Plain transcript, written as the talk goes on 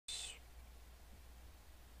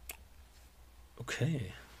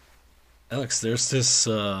Okay, Alex. There's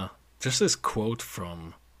this quote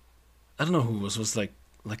from, I don't know who it was like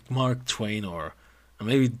Mark Twain or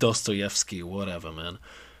maybe Dostoevsky, whatever, man.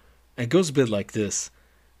 It goes a bit like this.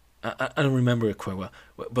 I don't remember it quite well,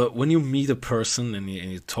 but when you meet a person and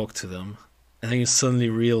you talk to them, and then you suddenly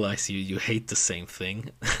realize you hate the same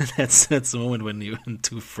thing. That's the moment when you and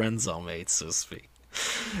two friends are made, so to speak.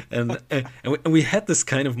 And we had this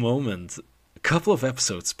kind of moment a couple of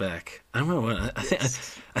episodes back. I remember when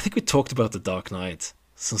Yes. I think we talked about the Dark Knight,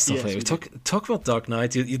 some stuff like Yes, that. We we did. talk about Dark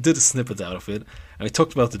Knight. You did a snippet out of it, and we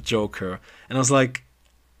talked about the Joker. And I was like,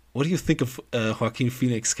 "What do you think of Joaquin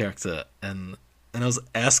Phoenix character?" And I was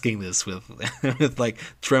asking this with with like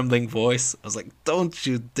trembling voice. I was like, "Don't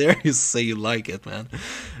you dare you say you like it, man!"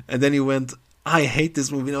 And then he went, "I hate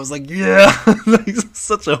this movie." And I was like, "Yeah!" Like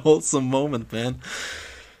such a wholesome moment, man.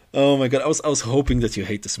 Oh my god, I was hoping that you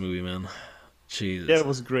hate this movie, man. Yeah, Jesus. it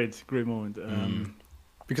was a great moment. Mm,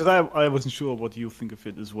 Because I wasn't sure what you think of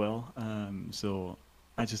it as well. So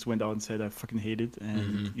I just went out and said I fucking hate it.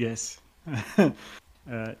 And hmm yes,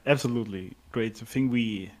 absolutely great. I think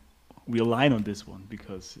we align on this one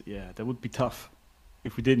because yeah, that would be tough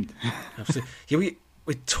if we didn't. Absolutely. Yeah,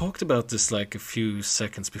 we talked about this like a few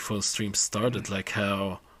seconds before the stream started, like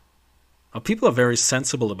how people are very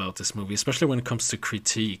sensible about this movie, especially when it comes to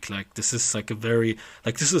critique. Like this is like a very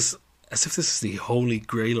like this is as if this is the holy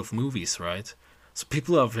grail of movies, right? So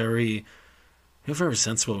people are very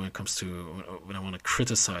sensible when it comes to when I want to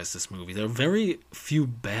criticize this movie. There are very few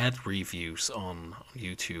bad reviews on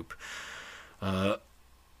YouTube. Uh,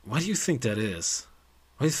 why do you think that is?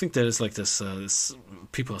 Why do you think that is like this? This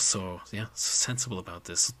people are so sensible about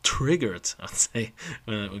this, triggered. I'd say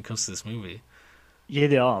when it comes to this movie. Yeah,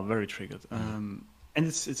 they are very triggered. Mm, And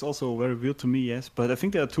it's also very weird to me, yes. But I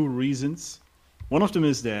think there are two reasons. One of them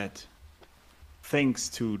is that thanks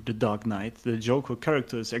to The Dark Knight, the Joker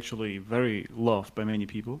character is actually very loved by many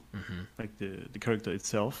people, mm-hmm, like the character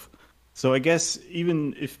itself. So I guess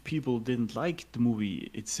even if people didn't like the movie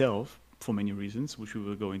itself for many reasons, which we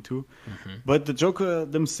will go into, mm-hmm, but the Joker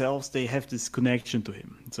themselves, they have this connection to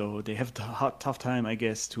him. So they have the tough time, I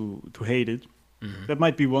guess, to hate it. mm-hmm. That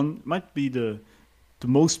might be one, might be the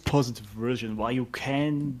most positive version why you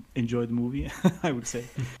can enjoy the movie, I would say,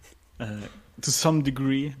 uh, to some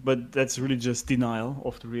degree. But that's really just denial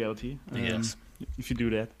of the reality Yes. if you do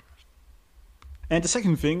that. And the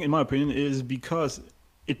second thing, in my opinion, is because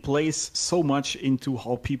it plays so much into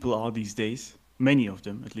how people are these days. Many of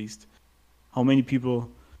them, at least. How many people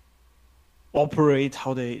operate,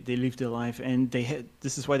 how they live their life, and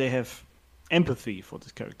this is why they have empathy for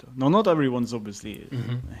this character. Now, not everyone's obviously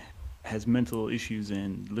Mm-hmm. has mental issues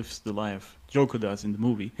and lives the life Joker does in the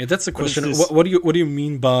movie, Yeah, that's the but it's question. What, this. what do you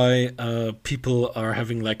mean by people are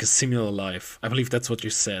having like a similar life? I believe that's what you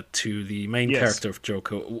said to the main Yes, character of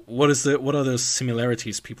Joker. What are the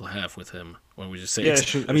similarities people have with him? What would you say? yeah,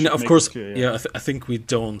 I I mean, should of make this course, clear. Yeah, yeah. I think we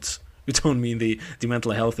don't mean the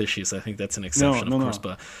mental health issues. I think that's an no, exception, of no, course.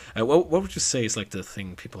 no. But what would you say is like the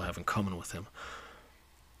thing people have in common with him?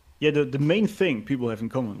 Yeah, the main thing people have in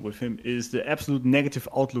common with him is the absolute negative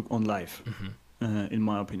outlook on life. Hmm. In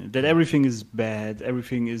my opinion, that everything is bad,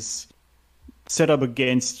 everything is set up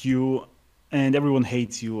against you, and everyone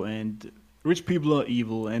hates you, and rich people are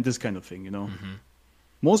evil, and this kind of thing. Hmm.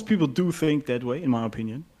 Most people do think that way, in my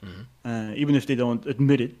opinion, Hmm. even if they don't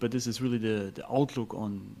admit it. But this is really the outlook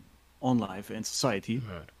on life and society.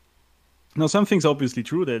 Right. Now, some things are obviously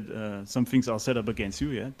true that some things are set up against you.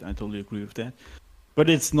 Yeah, I totally agree with that. But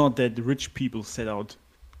it's not that the rich people set out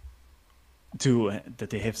to that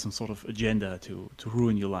they have some sort of agenda to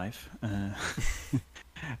ruin your life.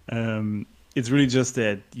 It's really just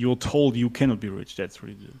that you're told you cannot be rich. That's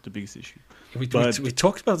really the biggest issue. But We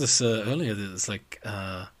talked about this earlier. It's like,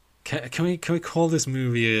 can we call this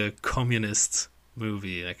movie a communist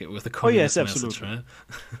movie, like with a oh yes, communist message, absolutely.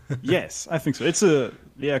 right? Yes, I think so. It's a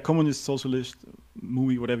communist socialist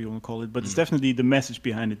movie, whatever you want to call it. But it's Mm. definitely the message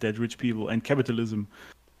behind it that rich people and capitalism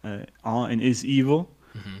are and is evil,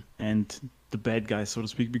 Hmm. and the bad guy, so to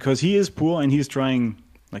speak, because he is poor and he's trying,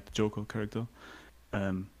 like the Joker character.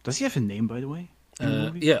 Does he have a name, by the way, in the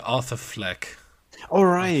movie? Yeah, Arthur Fleck. All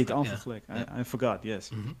Arthur right, Fleck. Arthur Yeah. Fleck. Yeah. I forgot. Yes.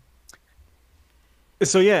 Hmm.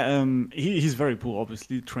 So yeah, he's very poor,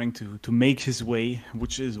 obviously, trying to make his way,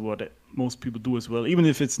 which is what most people do as well. Even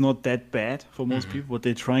if it's not that bad for most Hmm. people, but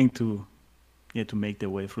they're trying to make their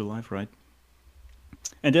way through life, right?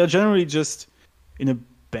 And they're generally just in a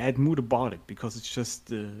bad mood about it because it's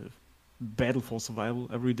just a battle for survival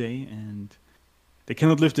every day, and they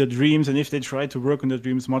cannot live their dreams. And if they try to work on their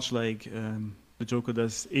dreams, much like the Joker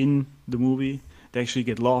does in the movie, they actually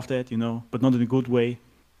get laughed at, but not in a good way.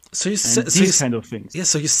 So you and said, these kind of things. yeah.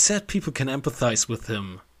 So you said people can empathize with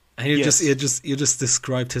him, and Yes, you just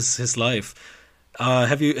described his life.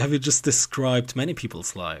 Have you just described many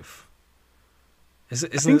people's life? I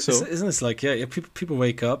think so. Isn't this like, yeah, people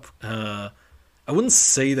wake up. I wouldn't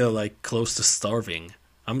say they're like close to starving.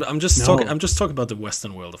 No. I'm just talking about the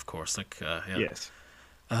Western world, of course. Like, yeah. Yes.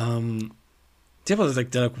 Yeah, but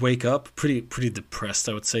like they like wake up pretty depressed,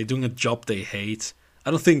 I would say, doing a job they hate.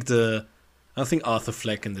 I don't think Arthur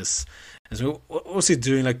Fleck in this. What was he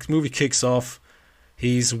doing? Like, the movie kicks off.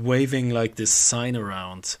 He's waving like this sign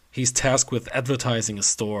around. He's tasked with advertising a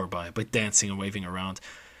store by dancing and waving around,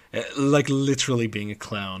 like literally being a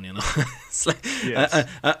clown. You know, it's like Yes.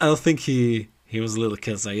 I don't think he was a little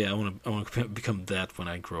kid. It's like, yeah, I want to become that when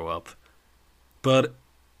I grow up. But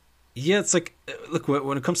yeah, it's like, look,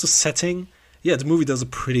 when it comes to setting, yeah, the movie does a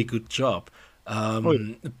pretty good job, Oh,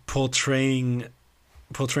 yeah. portraying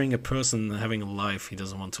a person having a life he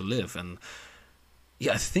doesn't want to live, and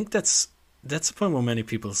yeah, I think that's the point where many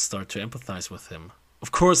people start to empathize with him.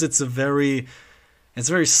 Of course, it's a very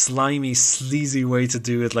slimy, sleazy way to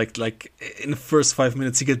do it. Like in the first 5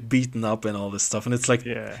 minutes, you get beaten up and all this stuff, and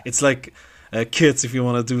Yeah. it's like kids, if you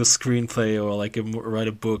want to do a screenplay or like write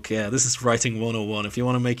a book, yeah, this is writing 101. If you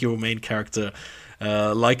want to make your main character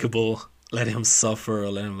likable, let him suffer, or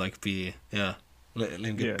let him like be, yeah, let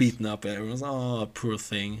him get Yes. beaten up. And everyone's, oh, poor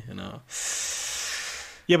thing, you know.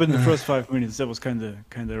 Yeah, but in the first 5 minutes, that was kind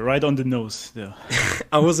of right on the nose there.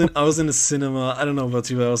 I was in the cinema. I don't know about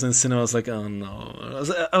you, but I was in the cinema. I was like, oh no.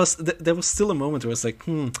 There was still a moment where I was like,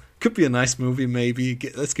 could be a nice movie, maybe.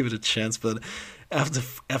 Let's give it a chance. But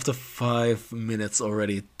after 5 minutes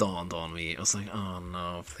already, it dawned on me. I was like, oh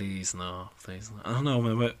no, please no, please no. I don't know,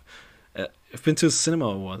 man. But, I've been to the cinema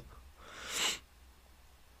or what?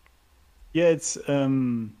 Yeah, it's.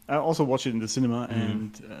 I also watched it in the cinema,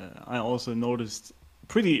 and I also noticed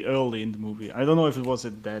pretty early in the movie. I don't know if it was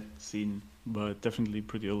at that scene, but definitely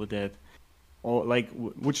pretty early that, or like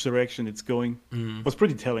which direction it's going, was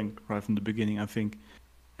pretty telling right from the beginning, I think.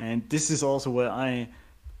 And this is also where I.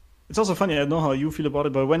 It's also funny. I don't know how you feel about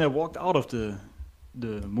it, but when I walked out of the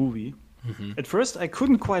movie, at first I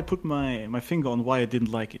couldn't quite put my finger on why I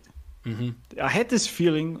didn't like it. I had this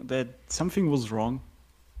feeling that something was wrong.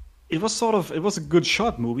 It was a good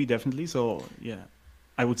shot movie, definitely. So yeah,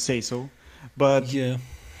 I would say so. But Yeah.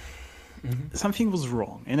 something was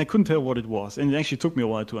wrong, and I couldn't tell what it was. And it actually took me a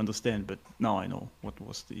while to understand, but now I know what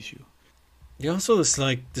was the issue. Yeah. Also, this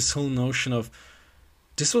like this whole notion of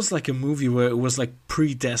this was like a movie where it was like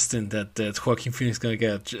predestined that Joaquin Phoenix gonna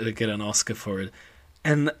get an Oscar for it.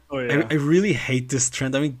 And Oh yeah. I really hate this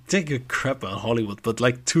trend. I mean, take a crap about Hollywood, but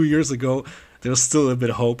like 2 years ago, there was still a bit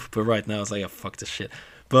of hope. But right now, it's like, yeah, fuck this shit.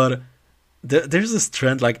 But there's this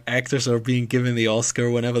trend like actors are being given the Oscar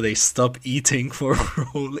whenever they stop eating for a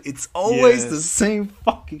role. It's always the Yes. same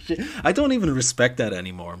fucking shit. I don't even respect that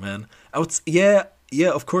anymore, man. Yeah,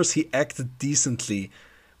 of course he acted decently,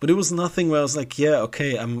 but it was nothing where I was like, yeah,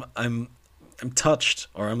 okay, I'm touched,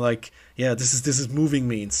 or I'm like, yeah, this is moving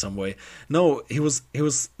me in some way. No, he was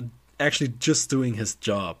actually just doing his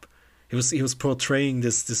job. He was portraying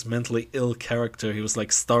this mentally ill character. He was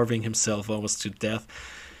like starving himself almost to death.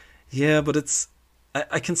 Yeah, but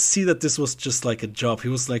I can see that this was just like a job. He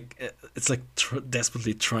was like, it's like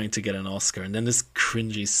desperately trying to get an Oscar, and then this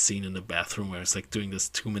cringy scene in the bathroom where it's like doing this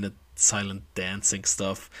 2 minute silent dancing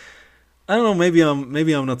stuff. I don't know.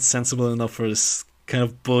 Maybe I'm not sensible enough for this kind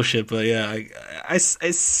of bullshit, but yeah, I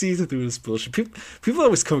see through this bullshit. People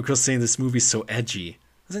always come across saying this movie's so edgy.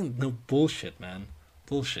 I think no bullshit, man.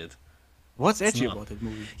 Bullshit. What's It's edgy not. about that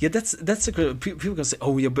movie? Yeah, that's a good. People can say,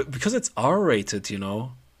 oh yeah, but because it's R-rated, you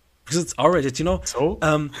know, because it's R-rated, you know. So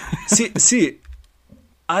See,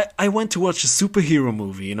 I went to watch a superhero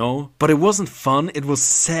movie, you know, but it wasn't fun. It was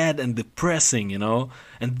sad and depressing, you know,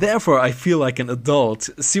 and therefore I feel like an adult.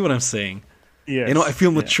 See what I'm saying? yes, You know, I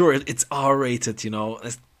feel yeah. mature. It's R-rated, you know.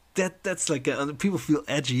 That's like people feel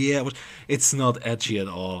edgy, yeah, but it's not edgy at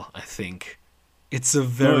all. I think it's a No,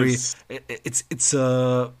 very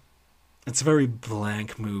it's a very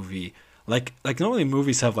blank movie. Like normally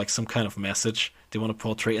movies have like some kind of message they want to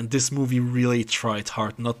portray, and this movie really tried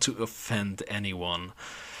hard not to offend anyone.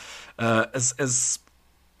 As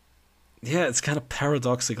yeah, it's kind of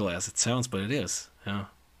paradoxical as it sounds, but it is. Yeah.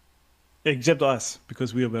 Except us,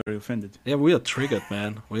 because we are very offended. Yeah, we are triggered,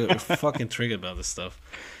 man. We're fucking triggered about this stuff.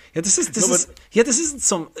 Yeah, No, this isn't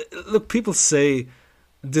some. Look, people say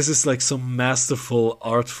this is like some masterful,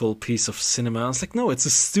 artful piece of cinema. It's like, no, it's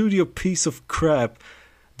a studio piece of crap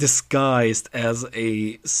disguised as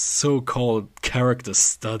a so-called character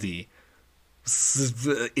study.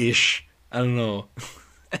 Ish. I don't know.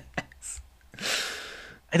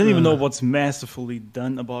 I don't even know what's masterfully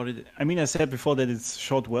done about it. I mean, I said before that it's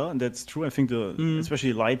shot well, and that's true. I think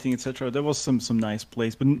especially lighting, etc. There was some nice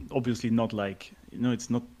plays, but obviously not like it's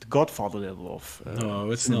not the Godfather level of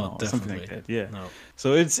No, it's cinema not or something like definitely. that. Yeah. No.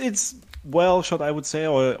 So it's well shot, I would say,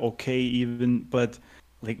 or okay even, but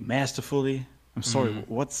like masterfully. I'm sorry,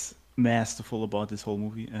 what's masterful about this whole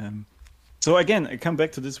movie? So again, I come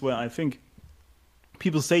back to this where I think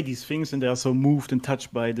people say these things and they are so moved and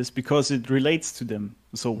touched by this because it relates to them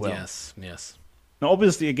so well. Yes, yes. Now,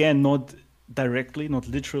 obviously, again, not directly, not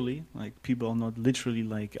literally. Like people are not literally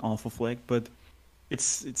like Arthur Fleck, but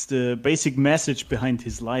it's the basic message behind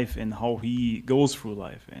his life and how he goes through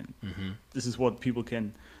life, and this is what people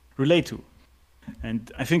can relate to.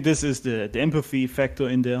 And I think this is the empathy factor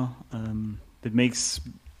in there that makes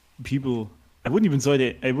people. I wouldn't even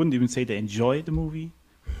say they enjoy the movie.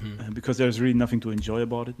 Because there's really nothing to enjoy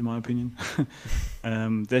about it, in my opinion.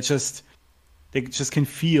 They just can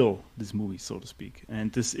feel this movie, so to speak.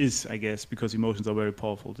 And this is, I guess, because emotions are very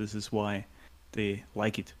powerful. This is why they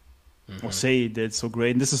like it or say that it's so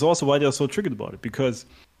great. And this is also why they're so triggered about it. Because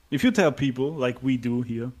if you tell people, like we do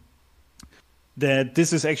here, that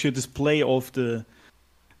this is actually a display of the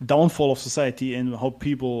downfall of society and how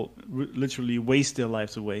people literally waste their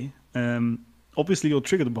lives away. Obviously, you're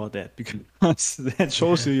triggered about that because that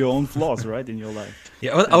shows you your own flaws, right, in your life.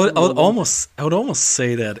 Yeah, I would almost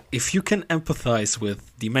say that if you can empathize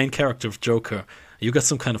with the main character of Joker, you got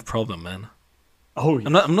some kind of problem, man. Oh,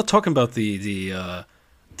 yeah. I'm not talking about the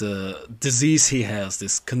disease he has,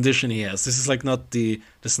 this condition he has. This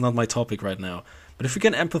is not my topic right now. But if you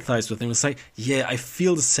can empathize with him and say, yeah, I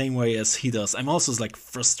feel the same way as he does. I'm also like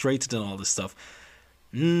frustrated and all this stuff.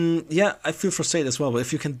 Yeah, I feel frustrated as well, but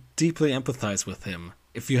if you can deeply empathize with him,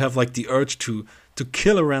 if you have like the urge to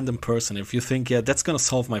kill a random person, if you think, yeah, that's gonna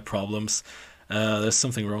solve my problems, there's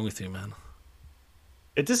something wrong with you, man.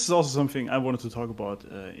 This is also something I wanted to talk about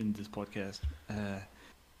in this podcast,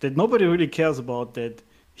 that nobody really cares about, that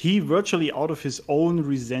he virtually out of his own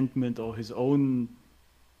resentment or his own,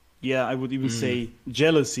 I would even say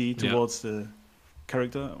jealousy towards the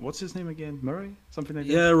character. What's his name again? Murray? Something like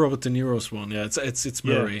that? Yeah, Robert De Niro's one. Yeah, it's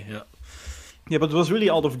Murray. Yeah. Yeah, but it was really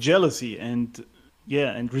out of jealousy and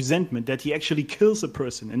resentment that he actually kills a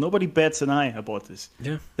person, and nobody bats an eye about this.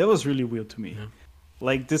 Yeah. That was really weird to me. Yeah.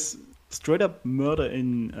 Like this straight up murder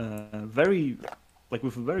in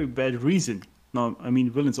with a very bad reason. Now, I mean,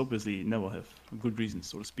 villains obviously never have good reasons,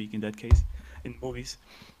 so to speak, in that case, in movies.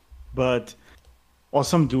 Or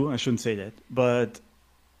some do, I shouldn't say that. But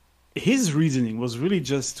his reasoning was really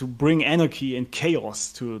just to bring anarchy and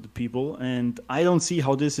chaos to the people, and I don't see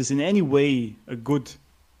how this is in any way a good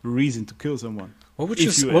reason to kill someone. What would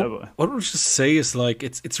you say is like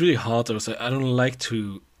it's really hard. I don't like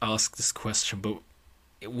to ask this question, but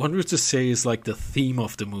what would you say is like the theme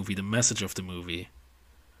of the movie, the message of the movie?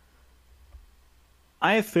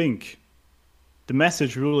 I think the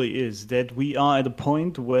message really is that we are at a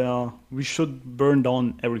point where we should burn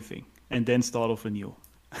down everything and then start off anew.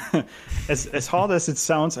 As hard as it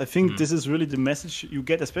sounds, I think this is really the message you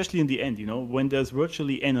get, especially in the end, when there's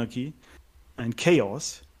virtually anarchy and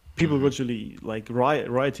chaos, people virtually like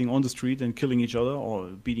rioting on the street and killing each other or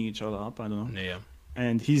beating each other up, I don't know. Yeah.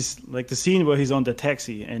 And he's like the scene where he's on the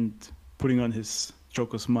taxi and putting on his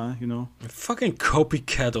Joker smile, A fucking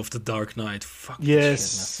copycat of the Dark Knight. Fuck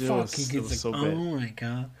yes, it was so bad. Oh my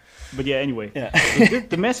god. But yeah, anyway,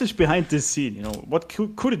 the message behind this scene, what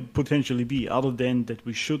could it potentially be other than that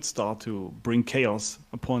we should start to bring chaos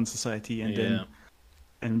upon society and then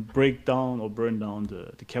and break down or burn down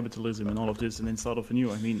the capitalism and all of this and then start off anew?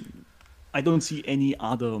 I mean, I don't see any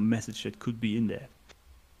other message that could be in there.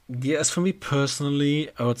 Yes, for me personally,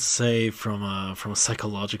 I would say from a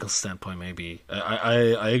psychological standpoint, maybe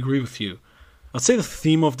I agree with you. I'd say the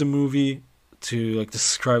theme of the movie, to like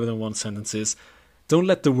describe it in one sentence, is don't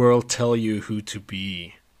let the world tell you who to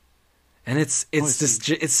be. And it's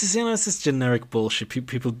this generic bullshit.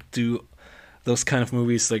 People do those kind of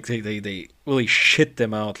movies, like they really shit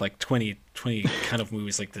them out, like 20 kind of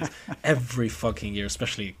movies like this every fucking year,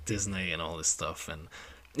 especially Disney and all this stuff. And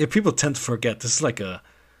people tend to forget this is like a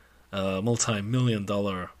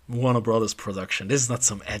multi-million-dollar Warner Brothers production. This is not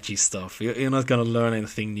some edgy stuff. You're not gonna learn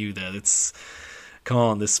anything new there. Come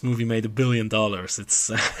on, this movie made $1 billion.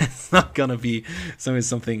 It's not gonna be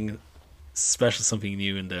something special, something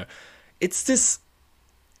new in there. It's this,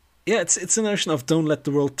 it's a notion of don't let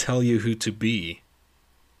the world tell you who to be.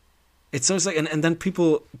 It's always like, and then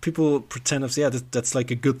people pretend that's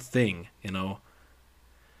like a good thing,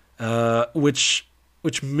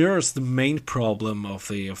 which mirrors the main problem of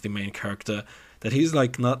the main character, that he's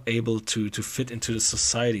like not able to fit into the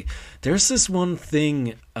society. There's this one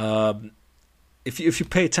thing. If you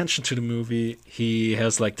pay attention to the movie, he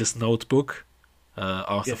has like this notebook.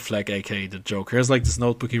 Arthur Fleck, aka the Joker, has like this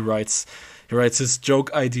notebook. He writes his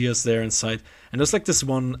joke ideas there inside, and there's like this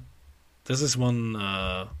one. There's this one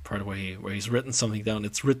part where he's written something down.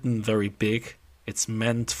 It's written very big. It's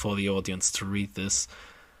meant for the audience to read this.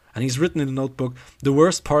 And he's written in the notebook, the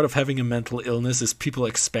worst part of having a mental illness is people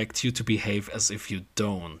expect you to behave as if you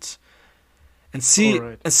don't. And see,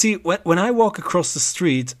 when I walk across the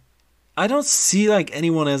street, I don't see like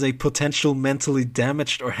anyone as a potential mentally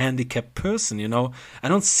damaged or handicapped person, you know? I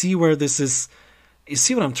don't see where this is. You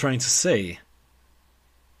see what I'm trying to say?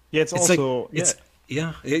 Yeah, it's also... Like,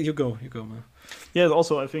 yeah, you go, man. Yeah,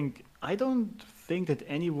 also, I don't think that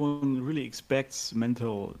anyone really expects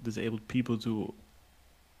mental disabled people to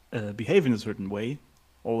behave in a certain way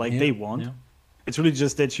or like they want. Yeah. It's really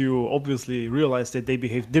just that you obviously realize that they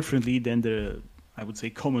behave differently than the, I would say,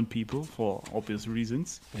 common people for obvious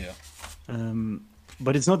reasons. Yeah.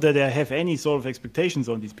 But it's not that I have any sort of expectations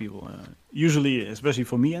on these people. Usually, especially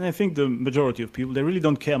for me, and I think the majority of people, they really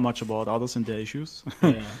don't care much about others and their issues.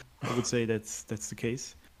 Yeah. I would say that's the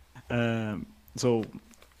case. So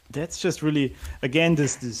that's just really, again,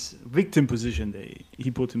 this victim position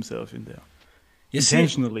he put himself in there.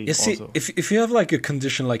 Intentionally. Also. If you have like a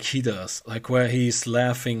condition like he does, like where he's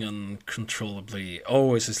laughing uncontrollably,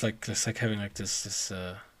 always it's like having like this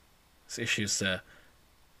issues there.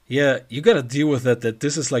 Yeah, you gotta deal with that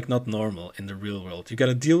this is like not normal in the real world. You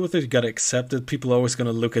gotta deal with it, you gotta accept it. People are always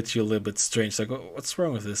gonna look at you a little bit strange, like, oh, what's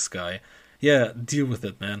wrong with this guy? Yeah, deal with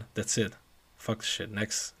it, man. That's it. Fuck the shit.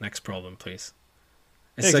 Next problem, please.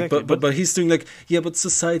 It's exactly. Like, but he's doing like, yeah, but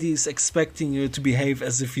society is expecting you to behave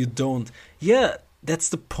as if you don't. Yeah, that's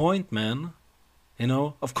the point, man. You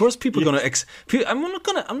know, of course, people are gonna. I'm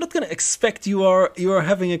not gonna expect you are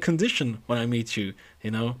having a condition when I meet you.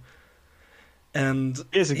 You know, and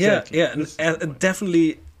yes, exactly. Yeah, and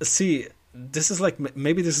definitely. See, this is like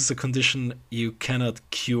maybe this is a condition you cannot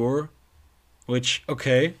cure, which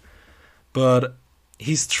okay, but.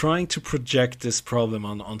 He's trying to project this problem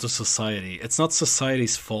onto society. It's not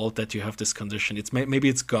society's fault that you have this condition. It's maybe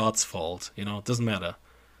it's God's fault. You know, it doesn't matter.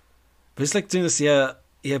 But it's like doing this. Yeah,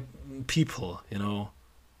 people. You know.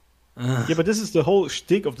 Yeah, but this is the whole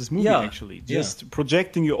shtick of this movie. Actually, just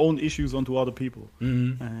projecting your own issues onto other people.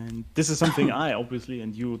 Mm-hmm. And this is something I obviously,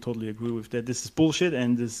 and you totally agree with that. This is bullshit,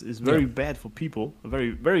 and this is very bad for people. A very,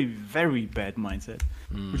 very, very bad mindset,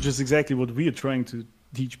 which is exactly what we are trying to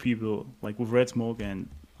teach people, like with Red Smoke and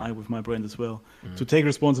I with my brand as well, to take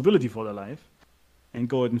responsibility for their life and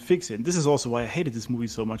go ahead and fix it. And this is also why I hated this movie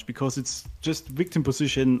so much, because it's just victim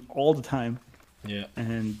position all the time. Yeah.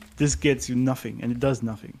 And this gets you nothing, and it does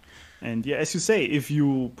nothing. And yeah, as you say, if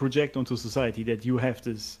you project onto society that you have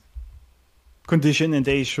this condition and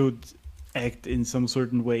they should act in some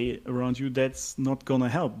certain way around you, that's not gonna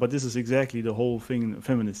help. But this is exactly the whole thing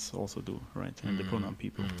feminists also do, right? And the pronoun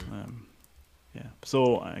people. Yeah,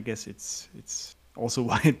 so I guess it's also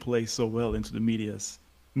why it plays so well into the media's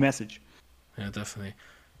message. Yeah, definitely.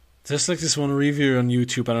 There's like this one reviewer on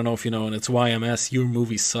YouTube, I don't know if you know, and it's YMS, Your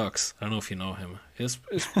Movie Sucks. I don't know if you know him. It's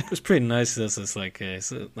pretty nice. It's like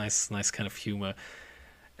it's a nice kind of humor.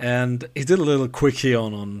 And he did a little quickie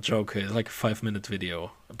on Joker, like a 5-minute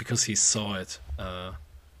video, because he saw it on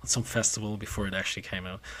some festival before it actually came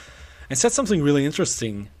out. And said something really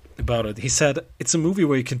interesting about it. He said it's a movie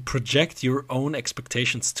where you can project your own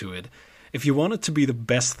expectations to it. If you want it to be the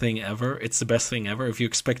best thing ever, it's the best thing ever. If you're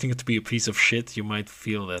expecting it to be a piece of shit, you might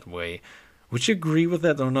feel that way. Would you agree with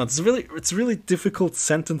that or not? It's a really difficult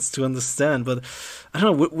sentence to understand, but I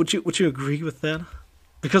don't know. Would you agree with that?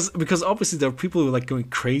 Because obviously there are people who are like going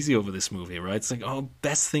crazy over this movie, right? It's like, oh,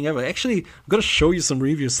 best thing ever. Actually, I'm gonna show you some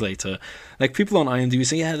reviews later. Like people on IMDb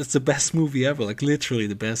say, yeah, that's the best movie ever. Like literally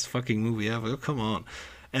the best fucking movie ever. Oh, come on.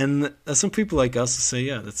 And some people like us say,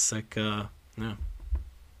 yeah, that's like,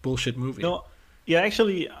 bullshit movie. No, yeah,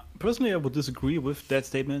 actually, personally, I would disagree with that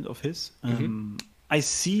statement of his. I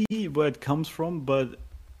see where it comes from, but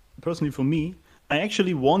personally for me, I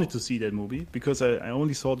actually wanted to see that movie because I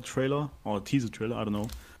only saw the trailer, or teaser trailer, I don't know,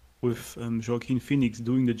 with Joaquin Phoenix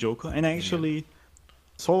doing the Joker. And I actually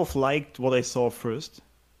sort of liked what I saw first.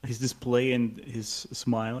 His display and his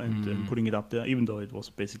smile and putting it up there, even though it was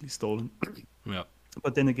basically stolen. Yeah.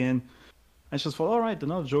 But then again, I just thought, all right,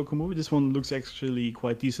 another Joker movie. This one looks actually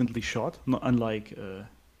quite decently shot, not unlike,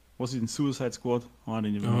 was it in Suicide Squad? Oh, I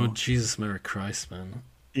don't even know. Oh, Jesus, Mary Christ, man.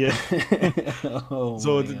 Yeah.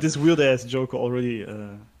 So this weird-ass Joker already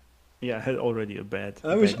Yeah, had already a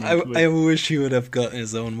I wish bad name to I it. wish he would have gotten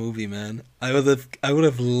his own movie, man. I would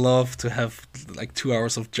have loved to have like 2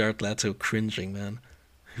 hours of Jared Leto cringing, man.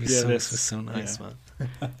 He'd be Yeah, so yeah, nice, man.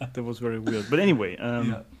 that was very weird. But anyway,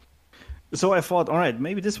 Yeah. so I thought, all right,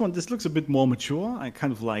 maybe this looks a bit more mature. I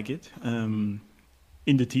kind of like it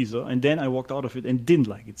in the teaser, and then I walked out of it and didn't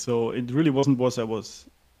like it. So it really wasn't what I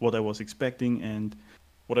was expecting and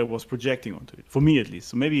what I was projecting onto it. For me, at least.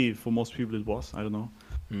 So maybe for most people it was. I don't know.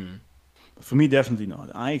 Hmm. But for me, definitely not.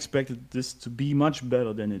 I expected this to be much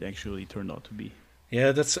better than it actually turned out to be.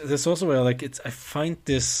 Yeah, that's also where like it's. I find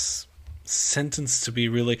this sentence to be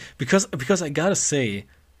really because I gotta say,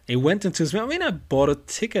 I went into this. I mean, I bought a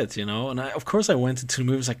ticket, you know, and of course I went into the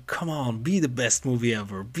movie. I was like, come on, be the best movie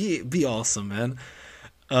ever, be awesome, man.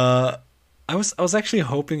 Uh, I was actually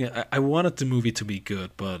hoping I wanted the movie to be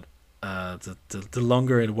good, but the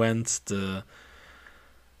longer it went, so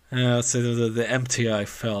the emptier I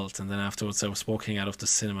felt, and then afterwards I was walking out of the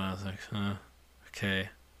cinema. I was like, okay,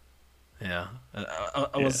 yeah. I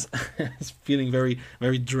Yeah. was I was feeling very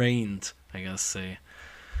very drained, I gotta say.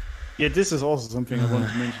 Yeah, this is also something I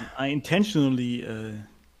wanted to mention. I intentionally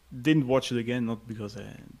didn't watch it again, not because I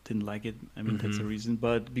didn't like it. I mean, that's the reason,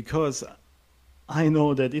 but because I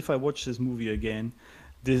know that if I watch this movie again,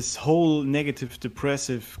 this whole negative,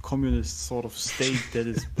 depressive, communist sort of state that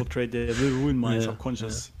is portrayed there will ruin my Yeah,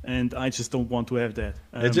 subconscious, and I just don't want to have that.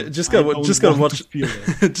 Just I gotta don't just gotta want watch to feel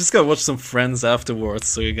that. just gotta watch some Friends afterwards,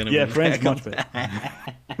 so you're gonna Yeah, be Friends back much on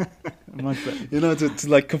better. Much better. you know, to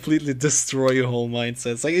like completely destroy your whole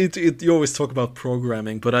mindset. It's like you always talk about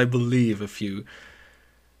programming, but I believe if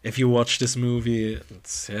you watch this movie,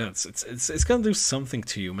 it's gonna do something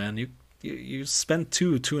to you, man. You spend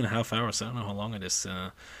 2.5 hours. I don't know how long it is.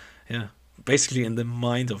 Yeah, basically in the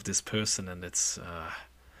mind of this person, and it's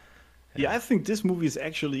Yeah, I think this movie is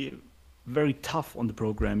actually very tough on the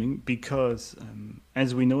programming because,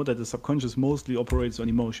 as we know, that the subconscious mostly operates on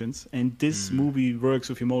emotions, and this movie works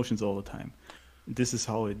with emotions all the time. This is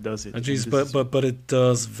how it does it. and geez, this but is- but it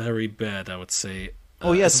does very bad, I would say.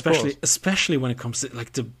 Oh, yes, of course. especially when it comes to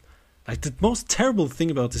the most terrible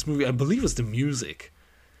thing about this movie, I believe, is the music.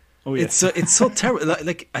 oh yeah, It's so terrible.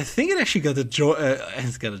 Like I think it actually got a Joe.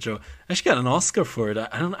 It's got a Joe. Actually got an Oscar for it.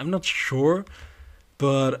 I don't. I'm not sure,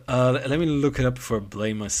 but let me look it up before I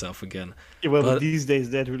blame myself again. Yeah, well, but- but these days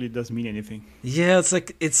that really doesn't mean anything. Yeah,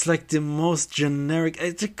 it's like the most generic.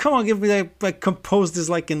 Come on, give me like compose this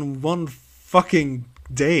like in one fucking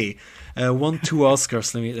day. 2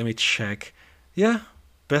 Oscars. Let me check. Yeah,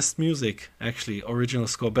 best music actually, original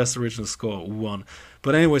score, best original score won.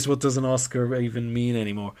 But anyways, what does an Oscar even mean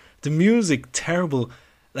anymore? The music terrible,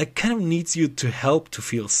 like kind of needs you to help to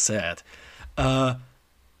feel sad.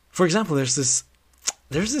 For example, there's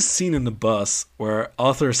this scene in the bus where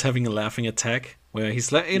Arthur is having a laughing attack, where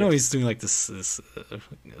he's like, he's doing like this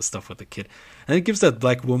stuff with the kid, and he gives that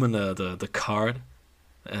black woman the card,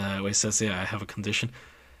 where he says, "Yeah, I have a condition."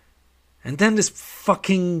 And then this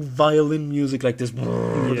fucking violin music, like this,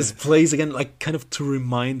 this plays again, like kind of to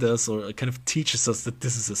remind us or kind of teaches us that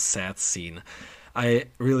this is a sad scene. I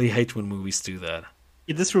really hate when movies do that.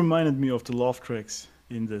 Yeah, this reminded me of the laugh tracks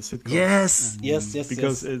in the sitcom. Yes,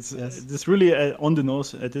 Because yes. it's really on the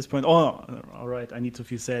nose at this point. Oh, all right, I need to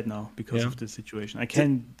feel sad now because Yeah. of this situation. I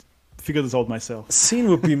can't figure this out myself. Scene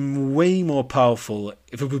would be way more powerful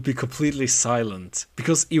if it would be completely silent,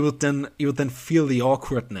 because you would then feel the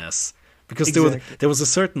awkwardness, because Exactly. there was a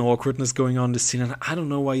certain awkwardness going on in the scene, and I don't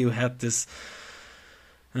know why you had this.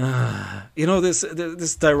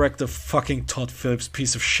 This director, fucking Todd Phillips,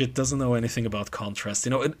 piece of shit, doesn't know anything about contrast.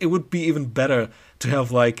 It would be even better to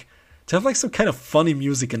have like some kind of funny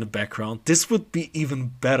music in the background. This would be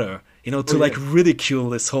even better, to like ridicule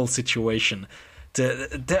this whole situation.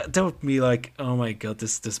 That would be like, oh my god,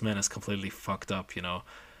 this man is completely fucked up,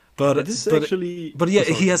 But This is actually. but yeah, Oh,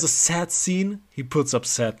 sorry. he has a sad scene. He puts up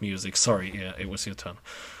sad music. Sorry, yeah, it was your turn.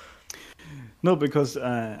 No, because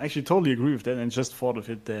I actually totally agree with that and just thought of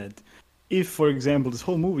it that if, for example, this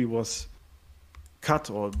whole movie was cut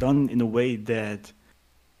or done in a way that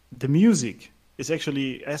the music is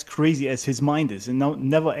actually as crazy as his mind is and now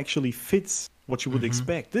never actually fits what you would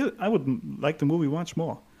expect, I would like the movie much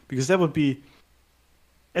more. Because that would be,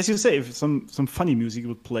 as you say, if some funny music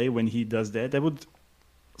would play when he does that, that would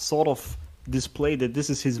sort of display that this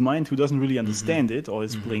is his mind who doesn't really understand it or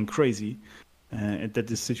is playing crazy. And that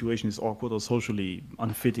this situation is awkward or socially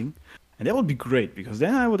unfitting. And that would be great, because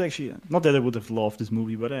then I would actually, not that I would have loved this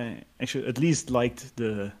movie, but I actually at least liked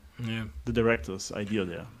the director's idea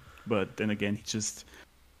there. But then again,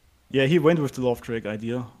 he went with the love track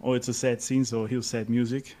idea. Oh, it's a sad scene, so here's sad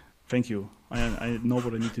music. Thank you. I know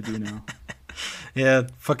what I need to do now. Yeah,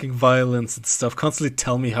 fucking violence and stuff. Constantly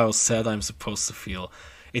tell me how sad I'm supposed to feel.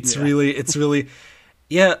 Yeah. It's really,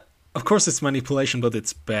 yeah. Of course, it's manipulation, but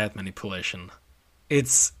it's bad manipulation.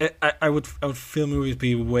 I would feel movies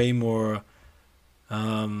be way more.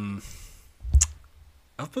 Um,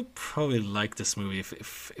 I would probably like this movie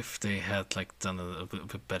if they had like done a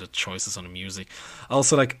bit better choices on the music.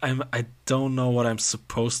 Also, like I don't know what I'm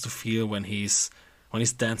supposed to feel when he's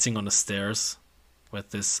dancing on the stairs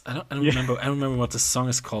with this. I don't Yeah. remember. I don't remember what the song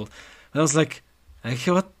is called. But I was like,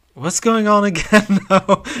 what's going on again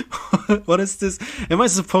now? What is this? Am I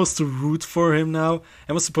supposed to root for him now?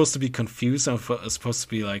 Am I supposed to be confused? Supposed to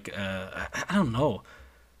be like I don't know.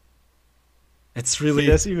 It's Yeah, really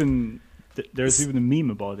there's even a meme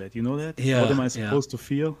about that. You know that? Yeah, What am I yeah. supposed to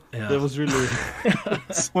feel? Yeah. That was really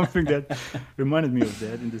something that reminded me of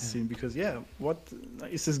that in this scene because what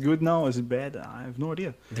is this good now? Is it bad? I have no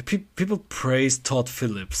idea. The people praise Todd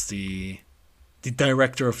Phillips, the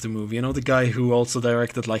director of the movie. You know, the guy who also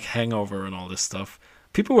directed like Hangover and all this stuff.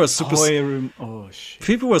 People were super Oh shit.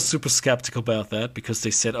 people were super skeptical about that because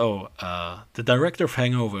they said, "Oh, the director of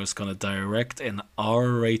Hangover is gonna direct an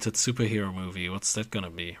R-rated superhero movie. What's that gonna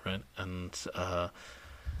be, right?" And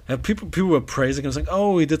people were praising him, like,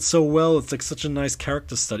 "Oh, he did so well. It's like such a nice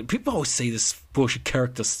character study." People always say this bullshit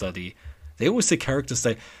character study. They always say character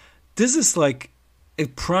study. This is like a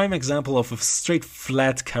prime example of a straight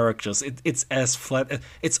flat characters. It's as flat.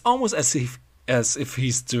 It's almost as if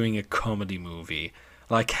he's doing a comedy movie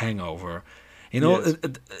like Hangover. You know, Yes.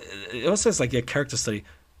 it also says like a character study.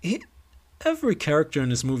 Every character in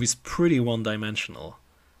this movie is pretty one-dimensional.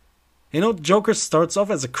 You know, Joker starts off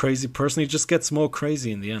as a crazy person. He just gets more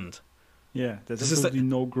crazy in the end. Yeah, there's This is absolutely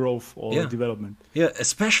no growth or Yeah. development. Yeah,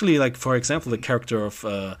 especially like for example the character of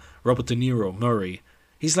Robert De Niro, Murray.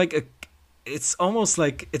 He's like it's almost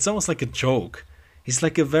like a joke. He's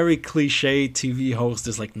like a very cliche TV host.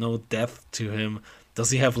 There's like no depth to him.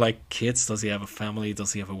 Does he have like kids? Does he have a family?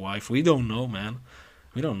 Does he have a wife? We don't know, man.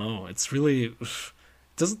 We don't know. It's really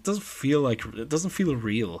doesn't feel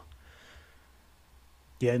real.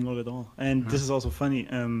 Yeah, not at all. And this is also funny.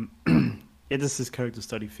 Yeah, this is this character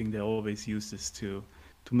study thing. They always use this to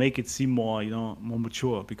make it seem more, more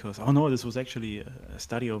mature. Because no, this was actually a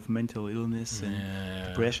study of mental illness and Yeah.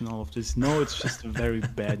 depression, all of this. No, it's just a very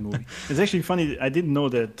bad movie. It's actually funny. I didn't know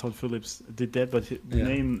that Todd Phillips did that, but the Yeah.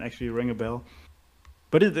 name actually rang a bell.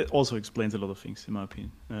 But it also explains a lot of things, in my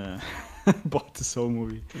opinion, about this whole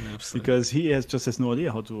movie. Absolutely. Because he has no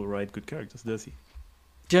idea how to write good characters, does he?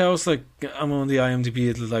 Yeah, I was like, I'm on the IMDb,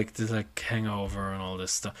 it's like Hangover and all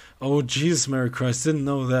this stuff. Oh, Jesus, Mary Christ, didn't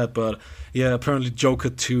know that, but yeah, apparently Joker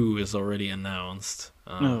 2 is already announced.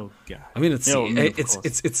 Oh god. I mean, it's Yeah, well, of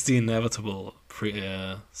course. it's the inevitable sequel.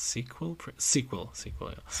 Yeah. Sequel,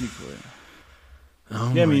 yeah.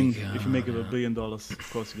 Oh Yeah, I my mean, God, if you make $1 yeah. billion, of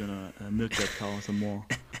course you're gonna milk that cow some more.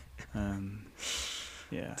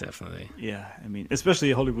 Yeah, Definitely. yeah. I mean,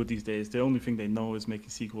 especially Hollywood these days, the only thing they know is making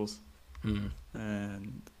sequels. Mm.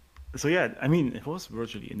 And so yeah, I mean, it was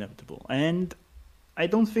virtually inevitable. And I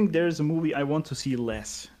don't think there's a movie I want to see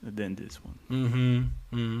less than this one.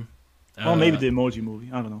 Mm-hmm. Mm. Or maybe the Emoji Movie.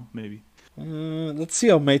 I don't know. Maybe. Let's see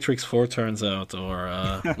how Matrix 4 turns out,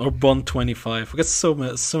 or Bond 25. We got so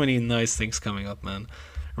many nice things coming up, man.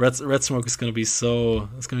 Red Smoke is gonna be so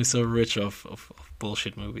rich of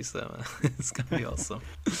bullshit movies there, man. It's gonna be awesome.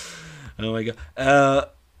 Oh my god.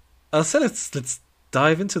 I'll say let's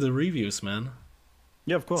dive into the reviews, man.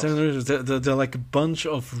 Yeah, of course. So they're like a bunch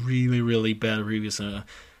of really, really bad reviews, and I'm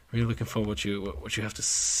really looking for what you have to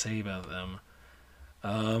say about them.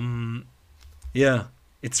 Yeah,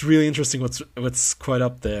 it's really interesting what's quite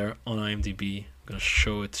up there on IMDb. I'm gonna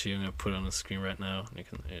show it to you. I'm gonna put it on the screen right now.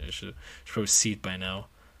 You should probably see it by now.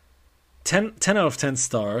 10 out of 10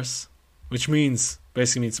 stars, which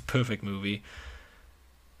basically means a perfect movie.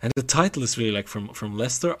 And the title is really like from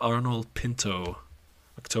Lester Arnold Pinto,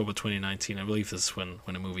 October 2019. I believe this is when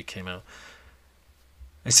the movie came out.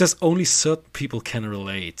 It says only certain people can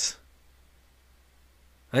relate.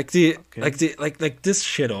 Like this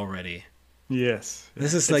shit already. Yes.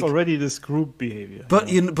 This is it's like already this group behavior. But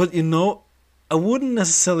you know, I wouldn't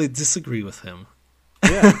necessarily disagree with him.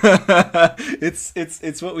 Yeah.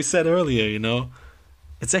 It's what we said earlier, you know.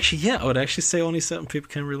 It's actually I would actually say only certain people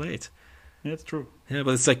can relate. Yeah, it's true. Yeah,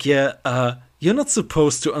 but it's like you're not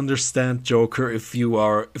supposed to understand Joker if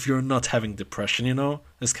you're not having depression, you know?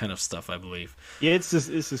 This kind of stuff, I believe. Yeah, it's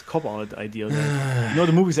this cop-out idea that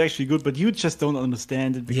the movie's actually good, but you just don't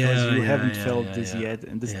understand it because Yeah, you yeah, haven't yeah, felt yeah, this yeah. yet,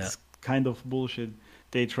 and this Yeah. is kind of bullshit.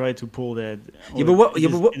 They try to pull that. Yeah, but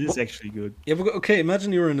it is actually good. Yeah, but okay,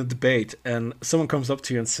 imagine you're in a debate and someone comes up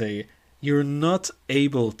to you and say, you're not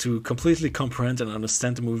able to completely comprehend and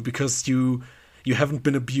understand the movie because you haven't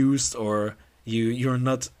been abused, or you're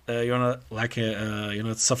not like you're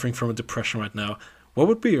not suffering from a depression right now, what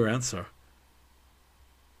would be your answer?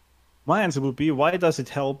 My answer would be, why does it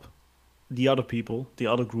help the other people, the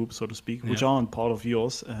other group, so to speak, which Yeah. aren't part of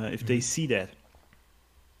yours, if they see that?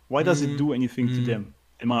 Why does it do anything to them,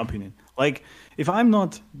 in my opinion? Like, if I'm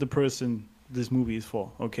not the person this movie is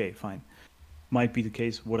for, okay, fine. Might be the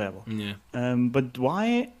case, whatever. Yeah. But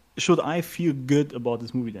why should I feel good about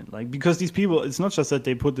this movie then? Like, because these people, it's not just that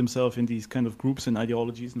they put themselves in these kind of groups and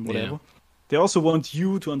ideologies and whatever. Yeah. They also want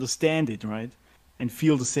you to understand it, right? And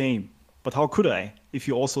feel the same. But how could I if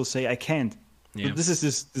you also say I can't? Yeah. This is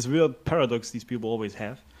this weird paradox these people always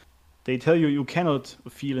have. They tell you you cannot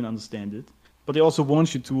feel and understand it, but they also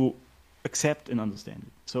want you to accept and understand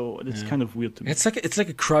it. So it's kind of weird to me. It's like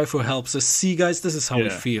a cry for help. So, see, guys, this is how we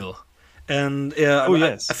Yeah. feel. And yeah, Oh, I,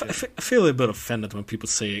 yes, I, I, I feel a bit offended when people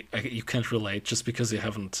say you can't relate just because you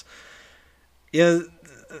haven't. Yeah,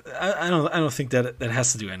 I don't think that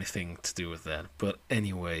has to do anything to do with that. But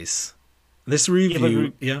anyways, this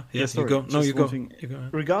review, Yeah, you sorry, go. No, just you one go. thing. You go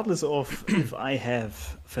ahead. Regardless of if I have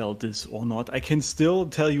felt this or not, I can still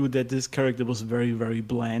tell you that this character was very, very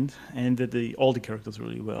bland, and that all the characters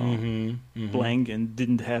really were blank and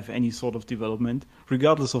didn't have any sort of development,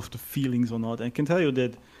 regardless of the feelings or not. I can tell you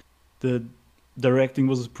that the directing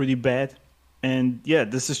was pretty bad, and yeah,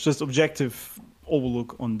 this is just objective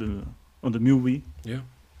overlook on the movie. Yeah.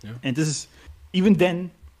 And this is, even then,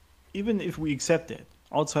 even if we accept that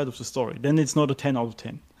outside of the story, then it's not a 10 out of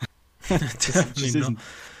 10. Definitely just not. isn't.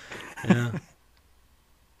 Yeah.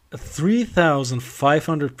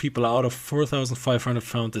 3,500 people out of 4,500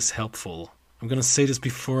 found this helpful. I'm gonna say this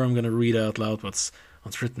before I'm gonna read out loud what's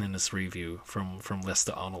written in this review from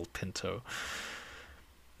Lester Arnold Pinto.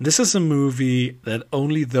 This is a movie that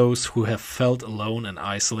only those who have felt alone and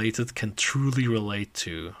isolated can truly relate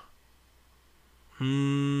to.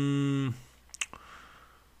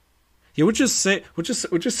 Yeah, would you say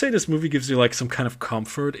this movie gives you like some kind of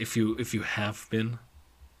comfort if you have been?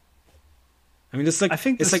 I mean, it's like I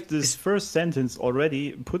think it's like this first sentence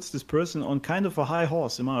already puts this person on kind of a high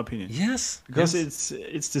horse, in my opinion. yes, Because yes.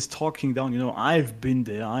 it's this talking down. You know, I've been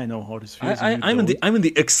there. I know how this feels. and you I'm don't. in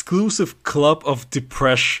the exclusive club of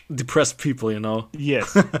depressed people. You know.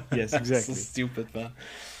 Yes, yes, exactly. So stupid, man.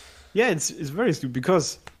 Yeah, it's very stupid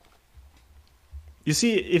because you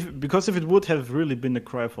see, if it would have really been a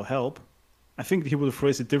cry for help, I think he would have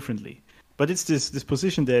phrased it differently. But it's this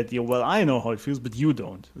position that, yeah, well, I know how it feels, but you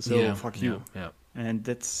don't. So Yeah, fuck you. Yeah. And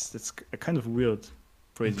that's a kind of weird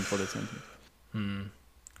phrasing for that sentence.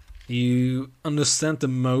 You understand the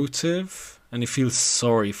motive and you feel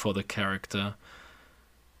sorry for the character.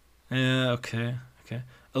 Yeah, okay.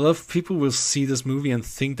 A lot of people will see this movie and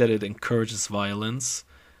think that it encourages violence.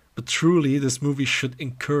 But truly, this movie should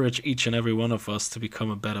encourage each and every one of us to become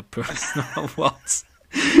a better person. What?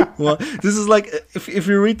 Well, this is like, if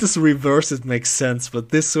you read this reverse, it makes sense. But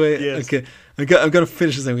this way, Yes. okay, I'm gonna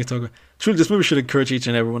finish this and we talk about. Truly, this movie should encourage each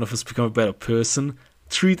and every one of us to become a better person.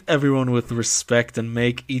 Treat everyone with respect and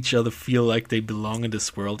make each other feel like they belong in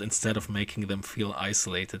this world instead of making them feel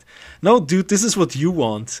isolated. No, dude, this is what you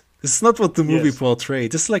want. This is not what the movie Yes.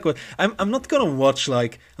 portrayed. This is like what I'm not gonna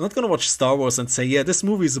watch Star Wars and say, yeah, this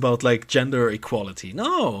movie is about like gender equality.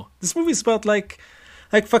 No, this movie is about like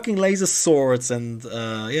fucking laser swords and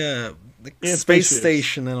Yeah, space spaceships.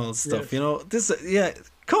 station and all that stuff. Yes. You know, this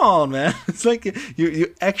come on, man. It's like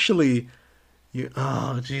you actually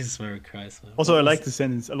oh Jesus Mary Christ, man. Also, I like the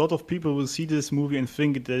sentence. A lot of people will see this movie and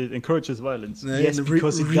think that it encourages violence. Yeah, Yes,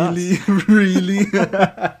 because it really, does. really.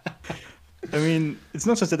 I mean, it's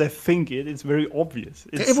not just that I think it; it's very obvious.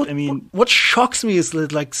 What shocks me is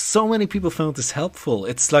that like so many people found this helpful.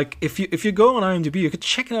 It's like if you go on IMDb, you could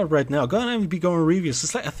check it out right now. Go on IMDb, go on reviews.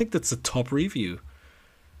 It's like I think that's the top review.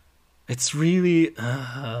 It's really.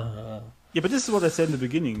 Yeah, but this is what I said in the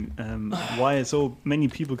beginning. Why so many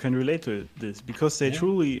people can relate to this? Because they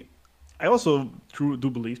truly. I also do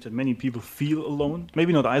believe that many people feel alone.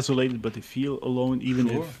 Maybe not isolated, but they feel alone, even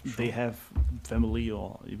if they have family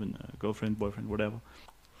or even a girlfriend, boyfriend, whatever.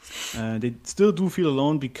 They still do feel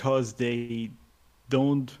alone because they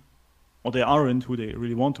don't, or they aren't who they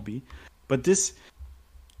really want to be. But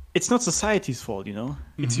it's not society's fault, you know?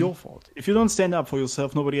 It's your fault. If you don't stand up for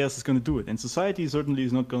yourself, nobody else is going to do it. And society certainly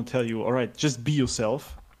is not going to tell you, all right, just be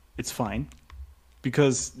yourself. It's fine.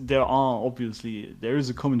 Because there is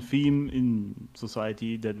a common theme in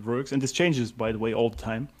society that works. And this changes, by the way, all the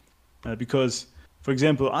time. Because, for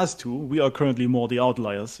example, us two, we are currently more the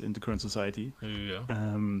outliers in the current society. Yeah.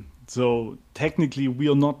 So technically, we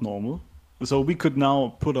are not normal. So we could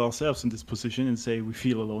now put ourselves in this position and say we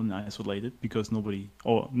feel alone and isolated because nobody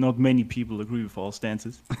or not many people agree with our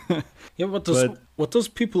stances. Yeah, what those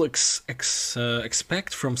people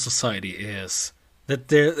expect from society is that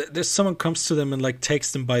there's someone comes to them and like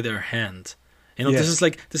takes them by their hand. You know, Yeah.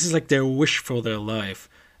 this is like their wish for their life.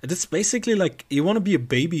 And it's basically like you want to be a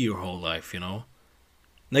baby your whole life, you know.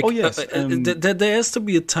 Like, Oh, yes, there has to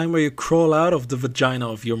be a time where you crawl out of the vagina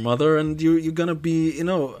of your mother, and you're gonna be, you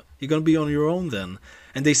know, you're gonna be on your own then.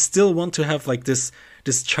 And they still want to have like this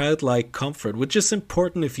childlike comfort, which is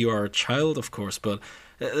important if you are a child, of course. But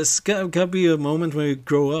it's gotta be a moment where you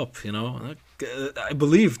grow up, you know. I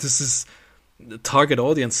believe this is the target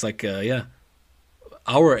audience, like yeah,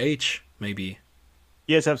 our age maybe.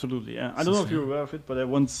 Yes, absolutely. I don't know if Yeah. you're aware of it, but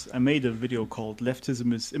I made a video called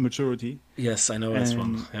 "Leftism is Immaturity." Yes, I know this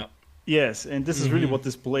one. And- Yeah. Yes, and this is really Mhm. what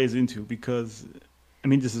this plays into because, I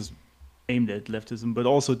mean, this is aimed at leftism, but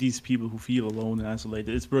also these people who feel alone and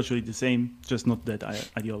isolated. It's virtually the same, just not that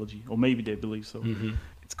ideology, or maybe they believe so. Hmm.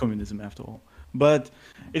 It's communism after all. But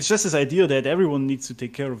it's just this idea that everyone needs to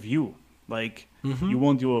take care of you. Like, Hmm. you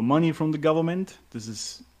want your money from the government. This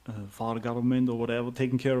is father government or whatever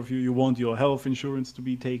taking care of you. You want your health insurance to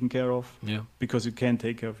be taken care of Yeah. because you can't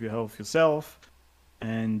take care of your health yourself.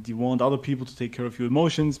 And you want other people to take care of your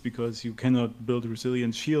emotions because you cannot build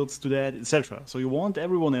resilient shields to that, etc. So you want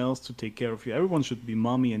everyone else to take care of you. Everyone should be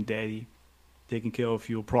mommy and daddy taking care of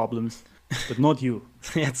your problems, but not you.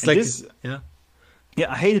 Yeah, it's And like this- yeah,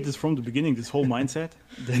 Yeah, I hated this from the beginning, this whole mindset.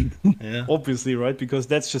 yeah. Obviously, right? Because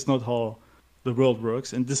that's just not how the world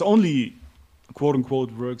works. And this only, quote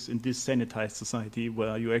unquote, works in this sanitized society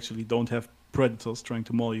where you actually don't have predators trying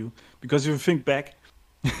to maul you. Because if you think back,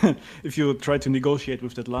 if you try to negotiate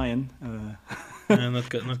with that lion, Yeah, not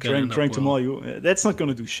gonna end up trying to well. maul you, that's not going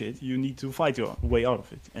to do shit. You need to fight your way out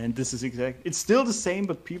of it. And this is it's still the same,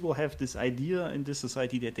 but people have this idea in this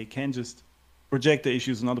society that they can just project the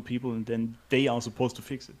issues on other people and then they are supposed to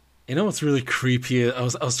fix it. You know what's really creepy? I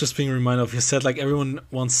was just being reminded of. You said like everyone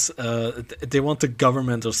wants, they want the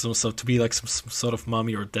government or some sort to be like some sort of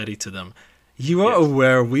mommy or daddy to them. You are Yes.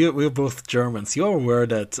 aware we're both Germans. You are aware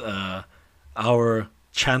that our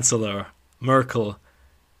Chancellor Merkel,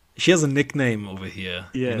 she has a nickname over here.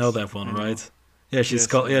 You know Yes, that one, I know. right? Yeah, she's Yes,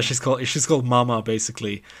 called. I Yeah, know. she's called Mama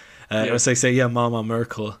basically. As they say, yeah, Mama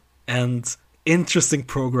Merkel. And interesting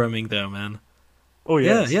programming there, man. Oh,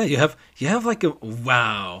 Yeah, yes. yeah, you have like a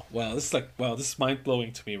wow. This is mind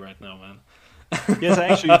blowing to me right now, man. Yes, I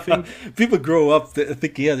actually think People grow up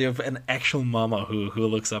think yeah, they have an actual mama who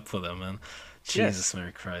looks up for them, man. Jesus,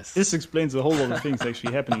 Mary Christ. this explains a whole lot of things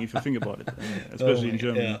actually happening if you think about it, especially in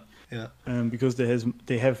Germany. Yeah. Because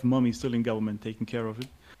they have mommy still in government taking care of it,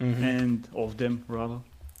 Mhm. and of them rather.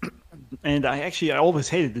 And I always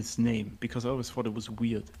hated this name because I always thought it was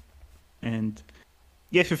weird. And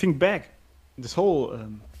yeah, if you think back, this whole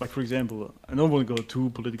like for example, I don't want to go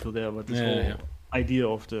too political there, but this whole idea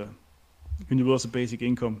of the universal basic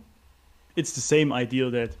income, it's the same idea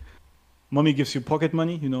that mommy gives you pocket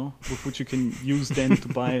money, you know, with which you can use then to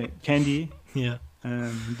buy candy. Yeah.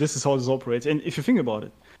 This is how this operates. And if you think about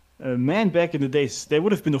it, men back in the days, they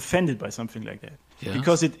would have been offended by something like that. Yeah.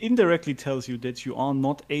 Because it indirectly tells you that you are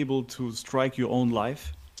not able to strike your own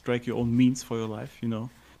life, strike your own means for your life, you know.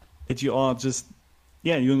 That you are just,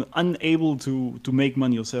 you're unable to make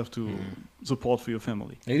money yourself to support for your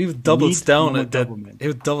family. It even doubles Need down from a at that. government.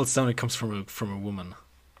 It doubles down. It comes from a woman.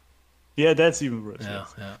 Yeah, that's even worse. Yeah,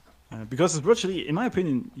 yes. yeah. Because it's virtually, in my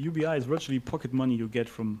opinion, UBI is virtually pocket money you get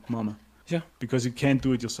from mama. Yeah. Because you can't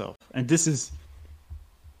do it yourself. And this is,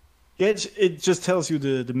 it just tells you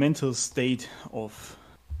the mental state of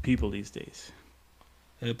people these days.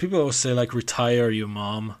 People always say like retire your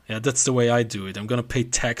mom. Yeah, that's the way I do it. I'm gonna pay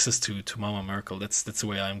taxes to Mama Merkel. That's the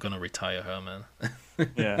way I'm gonna retire her, man.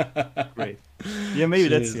 Yeah, great. Yeah, maybe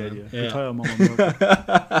that's the Jeez, idea. man. Yeah. Retire mama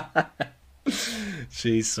Merkel.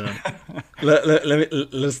 Jeez, man.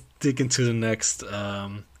 Let's dig into the next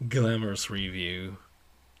glamorous review.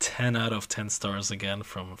 10 out of 10 stars again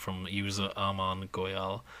from user Aman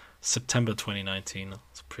Goyal. September 2019.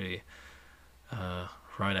 It's pretty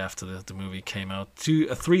right after the movie came out.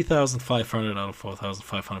 3,500 out of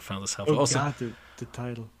 4,500 found this helpful. Oh Also, God, the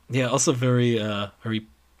title. yeah, also very very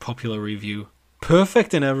popular review.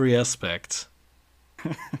 Perfect in every aspect.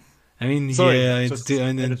 I mean, Sorry, yeah, just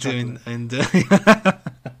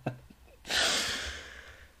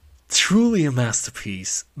truly a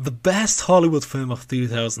masterpiece. The best Hollywood film of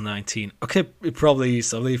 2019. Okay, it probably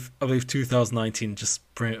is. I believe 2019 just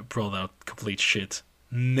brought out complete shit.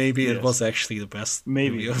 Maybe it Yes. was actually the best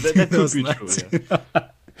Maybe movie of that could be true. 2019. Yeah.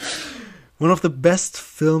 one of the best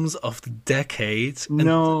films of the decade,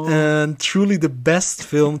 No. and truly the best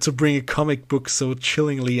film to bring a comic book so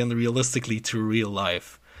chillingly and realistically to real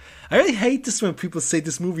life. I really hate this when people say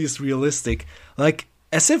this movie is realistic, like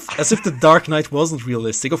as if The Dark Knight wasn't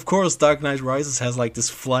realistic. Of course, Dark Knight Rises has like this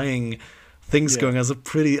flying things going as a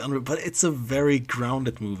pretty unreal, but it's a very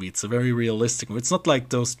grounded movie. It's a very realistic movie. It's not like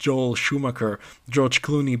those Joel Schumacher, George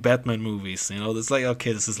Clooney Batman movies. You know, it's like,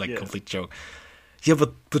 okay, this is like a complete joke. Yeah,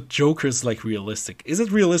 but Joker's like realistic. Is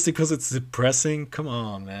it realistic because it's depressing? Come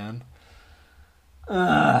on, man.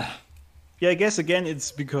 Yeah, I guess again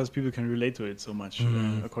it's because people can relate to it so much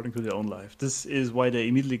according to their own life. This is why they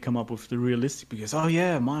immediately come up with the realistic, because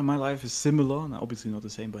my life is similar, and obviously not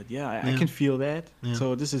the same, but I can feel that. Yeah.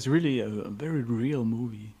 So this is really a very real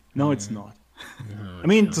movie. No, it's not. I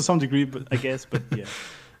mean, to some degree, but I guess, but yeah.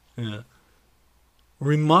 Yeah.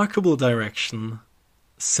 Remarkable direction,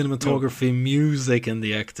 cinematography, music, and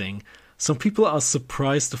the acting. Some people are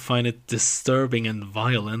surprised to find it disturbing and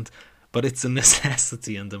violent, but it's a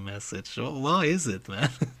necessity in the message. Well, why is it, man?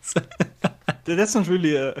 That's not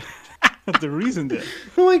really the reason there.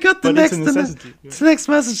 Oh my god, the next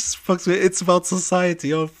message fucks me. It's about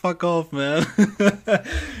society. Oh, fuck off, man.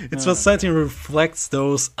 It's society reflects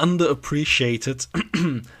those underappreciated,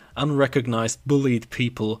 unrecognized, bullied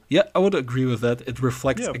people. Yeah, I would agree with that. It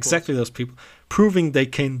reflects exactly those people, proving they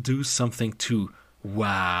can do something too.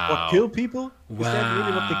 Wow. What, kill people? Wow. Is that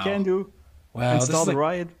really what they can do? Wow. And start a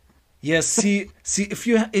riot? Yeah, see, if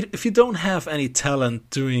you don't have any talent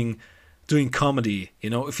doing comedy, you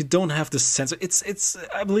know, if you don't have this sense, it's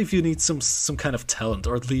I believe you need some kind of talent,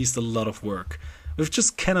 or at least a lot of work. If you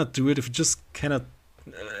just cannot do it, if you just cannot,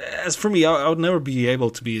 as for me, I would never be able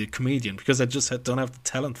to be a comedian because I just don't have the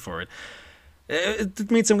talent for it. It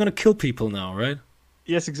means I'm gonna kill people now, right?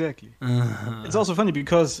 Yes, exactly. It's also funny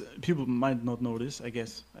because people might not know this, I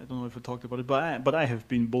guess. I don't know if I talked about it, but I have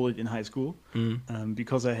been bullied in high school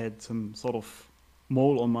because I had some sort of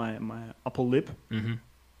mole on my upper lip. Mm-hmm.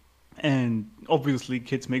 And obviously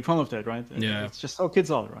kids make fun of that, right? Yeah. It's just how kids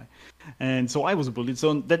are, right? And so I was bullied.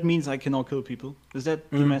 So that means I cannot kill people. Is that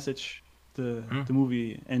the message the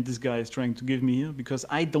movie and this guy is trying to give me here? Because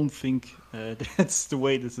I don't think that's the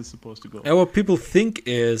way this is supposed to go. And what people think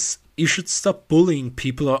is you should stop bullying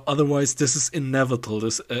people, or otherwise this is inevitable.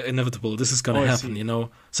 This is going to happen, you know.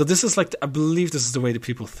 So this is like I believe this is the way that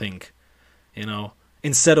people think, you know.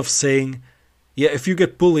 Instead of saying, yeah, if you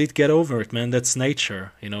get bullied, get over it, man. That's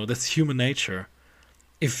nature, you know. That's human nature.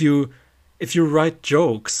 If you write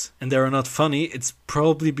jokes and they're not funny, it's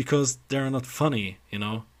probably because they're not funny, you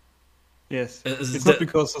know. Yes, it's not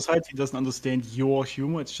because society doesn't understand your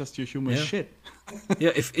humor. It's just your humor is shit.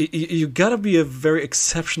 Yeah, if you gotta be a very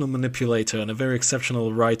exceptional manipulator and a very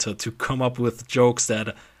exceptional writer to come up with jokes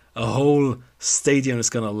that a whole stadium is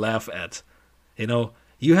gonna laugh at. You know,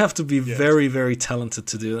 you have to be very, very talented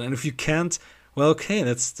to do it. And if you can't, well, okay,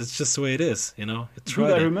 that's just the way it is. You know,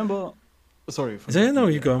 I remember. Sorry. No,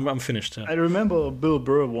 you go. I'm finished. I remember Bill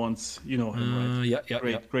Burr once. You know him, right?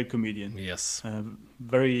 Yeah. Great comedian. Yes.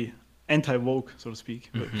 Very anti-woke, so to speak.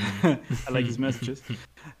 But I like his messages.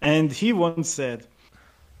 And he once said,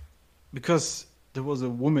 because there was a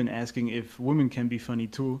woman asking if women can be funny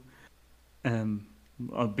too,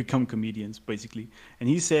 or become comedians, basically. And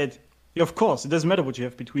he said, yeah, of course, it doesn't matter what you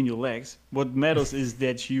have between your legs. What matters is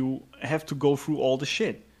that you have to go through all the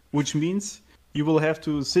shit, which means you will have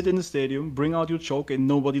to sit in the stadium, bring out your joke, and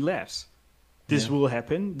nobody laughs. This will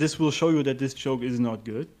happen. This will show you that this joke is not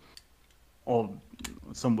good. Or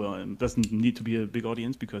somewhere, it doesn't need to be a big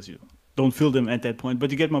audience because you don't feel them at that point. But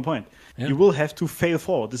you get my point. Yeah. You will have to fail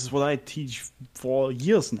forward. This is what I teach for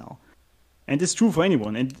years now. And it's true for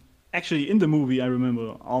anyone. And actually, in the movie, I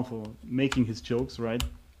remember Arthur making his jokes, right?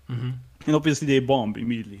 Mm-hmm. And obviously, they bomb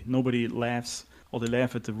immediately. Nobody laughs, or they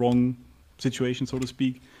laugh at the wrong situation, so to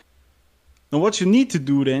speak. Now, what you need to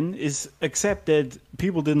do then is accept that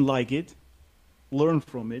people didn't like it, learn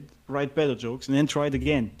from it, write better jokes, and then try it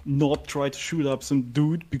again. Not try to shoot up some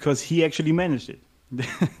dude because he actually managed it.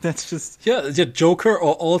 That's just... Yeah, Joker,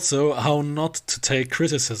 or also how not to take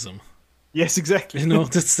criticism. Yes, exactly. You know,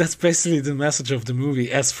 that's basically the message of the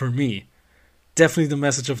movie, as for me. Definitely the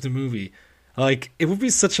message of the movie. Like, it would be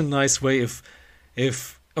such a nice way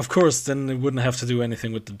if of course, then it wouldn't have to do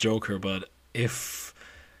anything with the Joker, but if...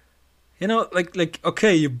 You know, like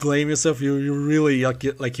okay, you blame yourself. You really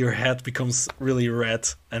like your head becomes really red,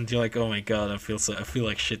 and you're like, oh my god, I feel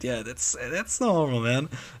like shit. Yeah, that's normal, man.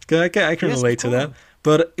 I can relate to that.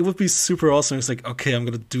 But it would be super awesome. It's like, okay, I'm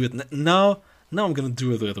gonna do it now. Now I'm gonna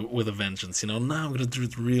do it with a vengeance. You know, now I'm gonna do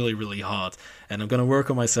it really, really hard, and I'm gonna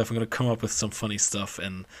work on myself. I'm gonna come up with some funny stuff,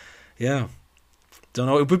 and yeah, don't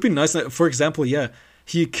know. It would be nice. For example, yeah,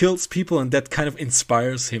 he kills people, and that kind of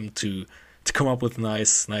inspires him to come up with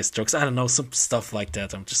nice jokes. I don't know, some stuff like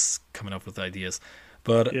that. I'm just coming up with ideas,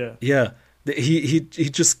 but yeah, he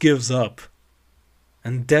just gives up,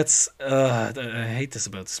 and that's I hate this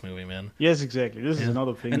about this movie, man. Yes, exactly. This is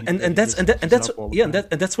another thing, and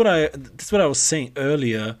that's what I was saying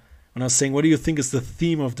earlier when I was saying, what do you think is the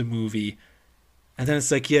theme of the movie? And then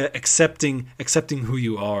it's like, yeah, accepting who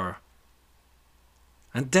you are.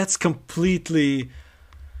 And that's completely,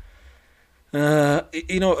 or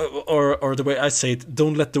the way I say it,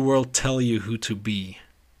 don't let the world tell you who to be.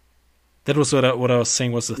 That was what I was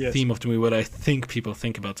saying was the theme of the movie, what I think people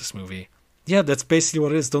think about this movie. Yeah, that's basically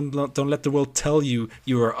what it is. Don't let the world tell you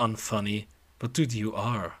are unfunny, but dude, you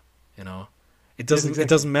are. You know, it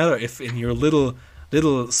doesn't matter if in your little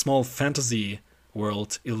small fantasy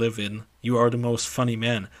world you live in, you are the most funny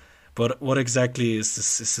man. But what exactly is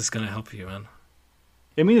this going to help you, man?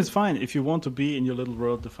 I mean, it's fine if you want to be in your little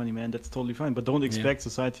world the funny man. That's totally fine. But don't expect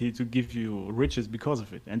society to give you riches because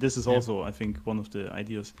of it. And this is also, I think, one of the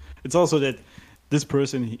ideas. It's also that this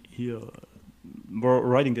person here,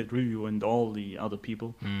 writing that review, and all the other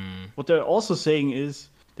people, what they're also saying is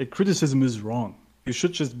that criticism is wrong. You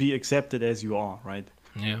should just be accepted as you are, right?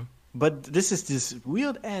 Yeah. But this is this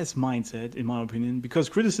weird-ass mindset, in my opinion, because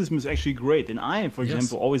criticism is actually great. And I, for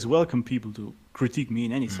example, always welcome people to critique me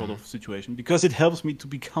in any sort of situation, because it helps me to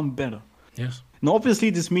become better. Yes. And obviously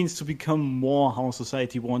this means to become more how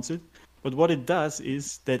society wants it. But what it does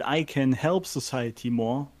is that I can help society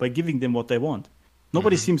more by giving them what they want.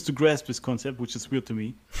 Nobody seems to grasp this concept, which is weird to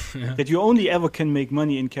me. That you only ever can make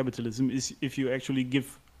money in capitalism is if you actually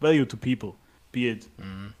give value to people, be it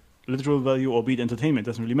literal value or be it entertainment,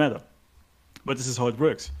 doesn't really matter. But this is how it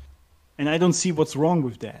works. And I don't see what's wrong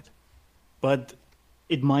with that. But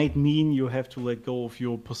it might mean you have to let go of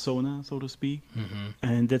your persona, so to speak.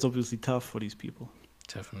 And that's obviously tough for these people.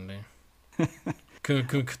 Definitely. Can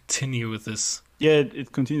continue with this. Yeah,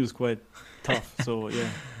 it continues quite tough. So yeah,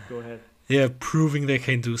 go ahead. Yeah, proving they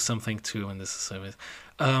can do something too in this society.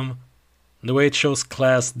 The way it shows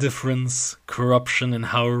class difference, corruption, and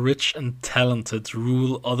how rich and talented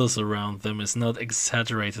rule others around them is not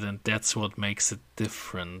exaggerated, and that's what makes it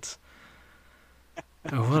different.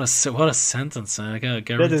 What a sentence! I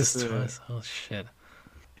gotta read this twice. Oh shit!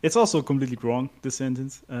 It's also completely wrong, this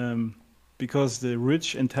sentence, because the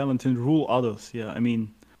rich and talented rule others. Yeah, I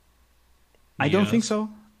mean, I don't think so.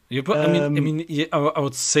 Yeah, but I mean, yeah, I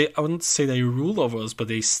would say I wouldn't say they rule over us, but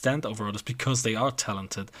they stand over others because they are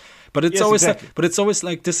talented. But it's always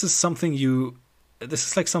like this is something this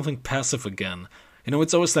is like something passive again. You know,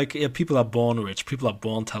 it's always like, yeah, people are born rich, people are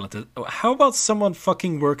born talented. How about someone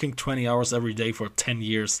fucking working 20 hours every day for 10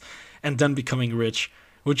 years and then becoming rich?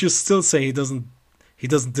 Would you still say he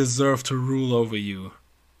doesn't deserve to rule over you?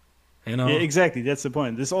 You know? Yeah, exactly. That's the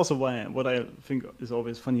point. This is also why what I think is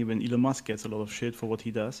always funny when Elon Musk gets a lot of shit for what he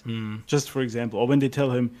does. Just for example, or when they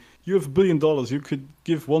tell him, you have $1 billion, you could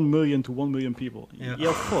give 1 million to 1 million people. Yeah,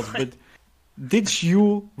 of course. But did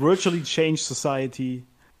you virtually change society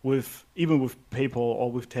even with PayPal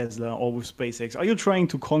or with Tesla or with SpaceX? Are you trying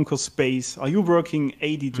to conquer space? Are you working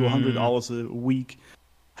 80 to 100 hours a week?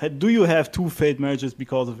 Do you have 2 failed marriages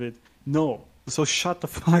because of it? No. So shut the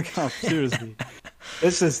fuck up. Seriously.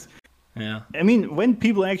 It's just... Yeah. I mean, when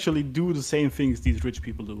people actually do the same things these rich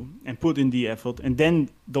people do and put in the effort and then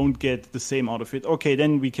don't get the same out of it, okay,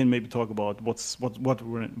 then we can maybe talk about what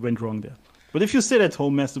went wrong there. But if you sit at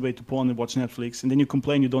home, masturbate to porn and watch Netflix, and then you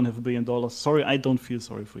complain you don't have $1 billion, sorry, I don't feel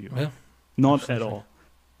sorry for you. Yeah, not absolutely. At all.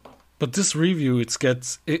 But this review,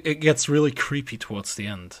 it gets really creepy towards the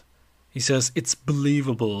end. He says, it's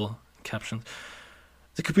believable, caption.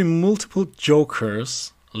 There could be multiple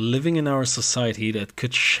jokers living in our society that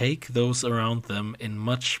could shake those around them in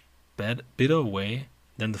much bitter way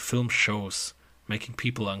than the film shows, making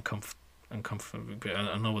people uncomfortable. I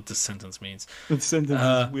don't know what this sentence means. The sentence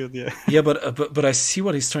is weird, yeah. Yeah, but I see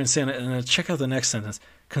what he's trying to say, and check out the next sentence.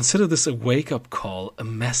 Consider this a wake-up call, a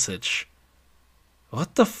message.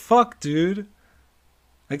 What the fuck, dude?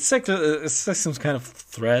 Like, it's like some kind of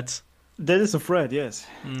threat. That is a threat, yes.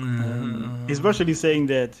 He's virtually saying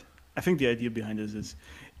that, I think the idea behind this is,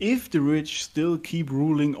 if the rich still keep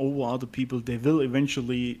ruling over other people, they will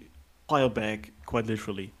eventually fire back, quite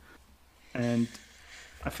literally. And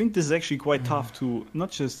I think this is actually quite tough to not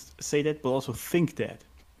just say that, but also think that.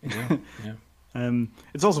 Yeah.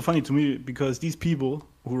 It's also funny to me because these people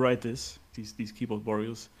who write this, these keyboard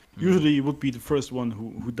warriors, usually would be the first one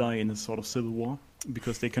who die in a sort of civil war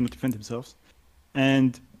because they cannot defend themselves.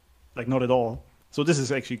 And, like, not at all. So this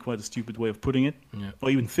is actually quite a stupid way of putting it, or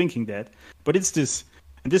even thinking that. But it's this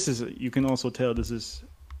And this is, you can also tell, this is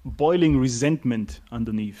boiling resentment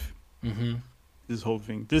underneath this whole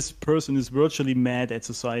thing. This person is virtually mad at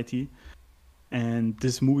society, and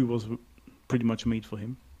this movie was pretty much made for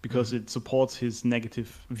him because it supports his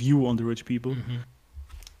negative view on the rich people.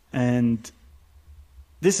 And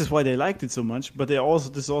this is why they liked it so much, but this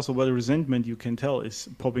is also where the resentment, you can tell, is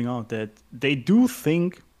popping out, that they do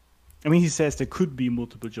think, I mean, he says there could be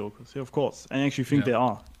multiple Jokers, yeah, of course, and I actually think there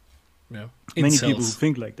are. Yeah. Many Incels. people who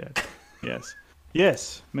think like that. Yes.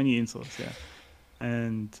 Yes, many incels, yeah.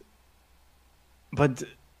 But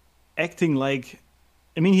acting like,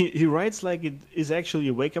 I mean, he writes like it is actually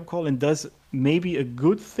a wake-up call and does maybe a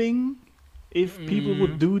good thing if people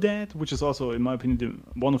would do that, which is also, in my opinion,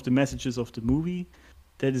 one of the messages of the movie,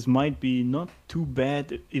 that it might be not too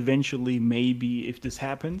bad eventually, maybe, if this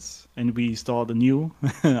happens and we start anew.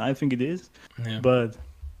 I think it is. Yeah. But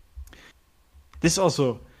this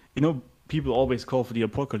also, people always call for the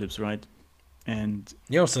apocalypse, right? And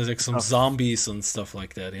yeah, so like some zombies and stuff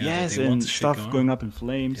like that. Yeah, yes, they want and the shit stuff going up in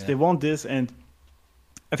flames. Yeah. They want this, and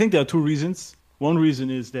I think there are two reasons. One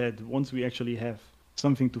reason is that once we actually have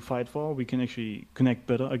something to fight for, we can actually connect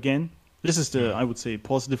better again. This is the, I would say,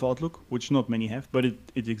 positive outlook, which not many have, but it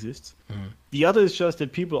exists. The other is just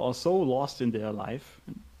that people are so lost in their life,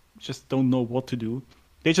 just don't know what to do.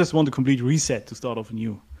 They just want a complete reset to start off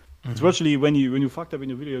anew. It's virtually when you fucked up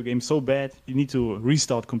in a video game so bad, you need to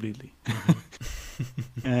restart completely.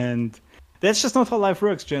 And that's just not how life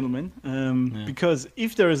works, gentlemen. Because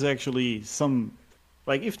if there is actually some,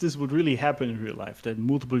 like if this would really happen in real life, that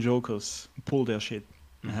multiple Jokers pull their shit,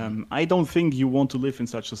 I don't think you want to live in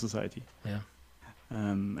such a society. Yeah.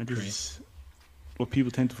 And this is what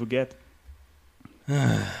people tend to forget.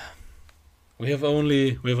 We have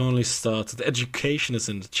only started. Education is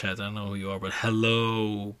in the chat. I don't know who you are, but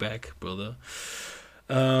hello back, brother.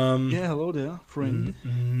 Yeah, hello there, friend.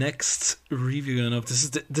 Next review up.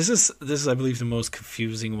 This is I believe the most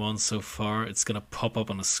confusing one so far. It's gonna pop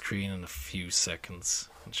up on the screen in a few seconds.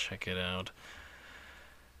 Check it out.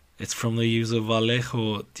 It's from the user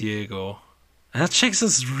Vallejo Diego. And that checks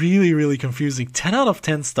is really, really confusing. 10 out of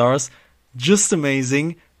 10 stars. Just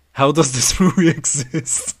amazing. How does this movie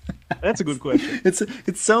exist? That's a good question.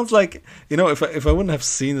 It sounds like, if I wouldn't have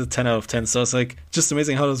seen the 10 out of 10 stars, like, just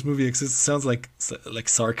amazing how this movie exists. It sounds like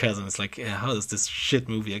sarcasm. It's like, yeah, how does this shit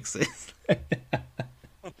movie exist? I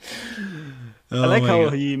like how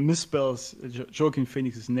he misspells Joaquin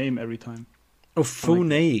Phoenix's name every time. Oh,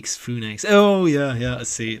 Phoenix. Oh, yeah, I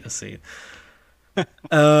see it.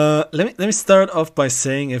 Let me start off by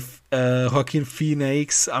saying if Joaquin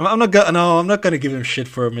Phoenix, I'm not gonna give him shit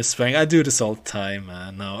for misspelling. I do this all the time,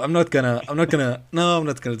 man. No, I'm not gonna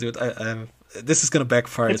do it. This is gonna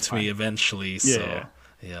backfire to me eventually. So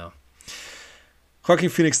yeah. Joaquin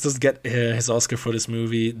Phoenix does get his Oscar for this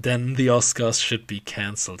movie, then the Oscars should be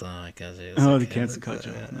cancelled. I guess. The cancel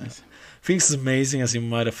culture. Nice. Phoenix is amazing, as you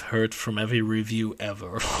might have heard from every review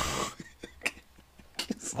ever.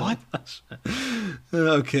 What?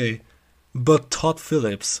 Okay. But Todd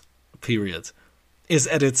Phillips, period, is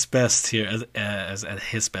at its best here, as at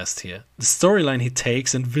his best here. The storyline he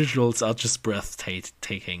takes and visuals are just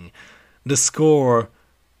breathtaking. The score,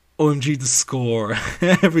 OMG, the score.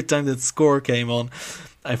 Every time that score came on,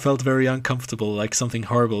 I felt very uncomfortable, like something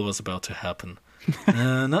horrible was about to happen.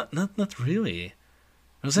 Not really.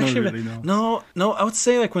 It was actually really, no. No. I would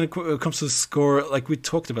say like when it comes to the score, like we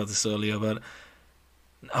talked about this earlier, but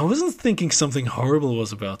I wasn't thinking something horrible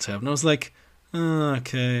was about to happen. I was like,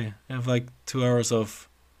 okay, I have like 2 hours of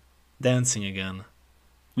dancing again.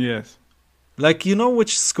 Yes. Like,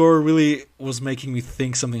 which score really was making me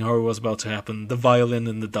think something horrible was about to happen? The violin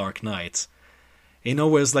in The Dark Knight.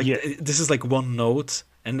 Where it's like, this is like one note,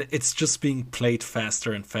 and it's just being played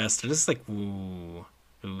faster and faster. This is like, ooh,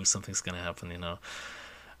 something's gonna happen,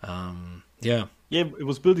 Yeah, it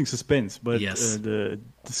was building suspense, but yes. The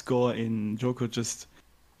score in Joker just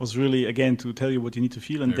was really, again, to tell you what you need to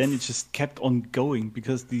feel, and then it just kept on going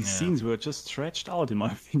because these scenes were just stretched out, in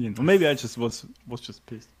my opinion. Or maybe I just was just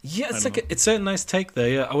pissed. Yeah, it's a nice take there.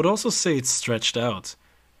 Yeah, I would also say it's stretched out.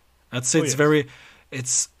 I'd say would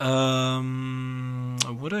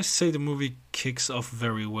I say the movie kicks off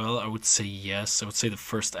very well? I would say yes. I would say the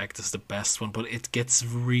first act is the best one, but it gets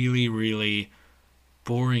really, really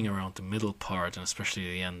boring around the middle part, and especially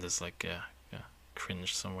the end is like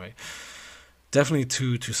cringe some way. Definitely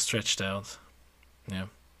too stretched out. Yeah.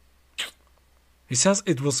 He says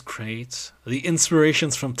it was great. The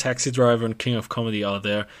inspirations from Taxi Driver and King of Comedy are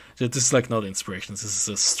there. This is like not inspirations. This is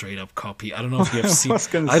a straight up copy. I don't know if you have seen.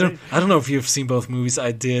 I don't know if you've seen both movies.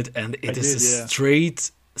 I did, and it is a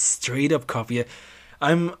straight up copy.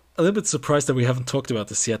 I'm a little bit surprised that we haven't talked about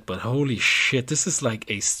this yet, but holy shit, this is like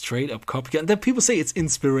a straight up copycat. And then people say it's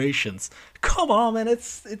inspirations. Come on, man,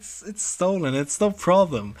 it's stolen. It's no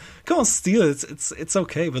problem. Come on, steal it. It's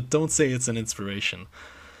okay, but don't say it's an inspiration.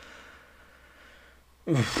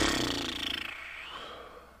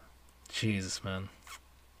 Jesus, man.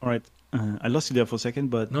 All right, I lost you there for a second,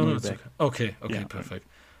 but No, it's okay. Okay, perfect.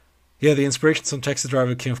 Yeah, the inspirations from Taxi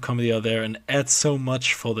Driver, King of Comedy are there and add so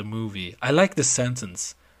much for the movie. I like this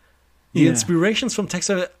sentence. The inspirations from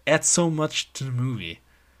Taxi Driver add so much to the movie.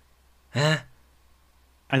 Huh?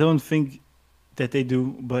 I don't think that they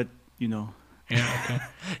do, but Yeah, okay.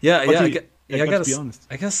 I gotta be honest.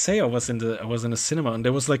 I gotta say I was in the cinema and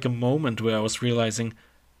there was like a moment where I was realizing,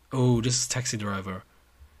 oh, this is Taxi Driver,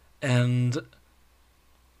 and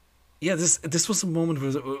yeah, this was a moment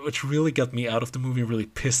which really got me out of the movie, really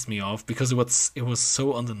pissed me off because it was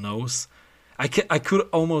so on the nose. I could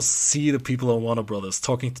almost see the people at Warner Brothers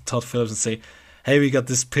talking to Todd Phillips and say, "Hey, we got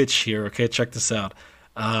this pitch here. Okay, check this out.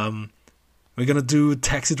 We're gonna do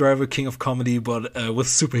Taxi Driver, King of Comedy, but with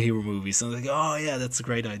superhero movies." And I'm like, "Oh yeah, that's a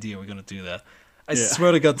great idea. We're gonna do that." I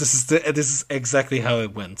swear to God, this is exactly how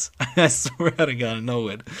it went. I swear to God, I know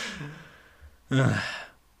it.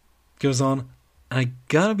 Goes on. I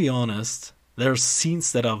gotta be honest, there are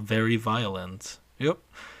scenes that are very violent. Yep.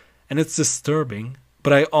 And it's disturbing,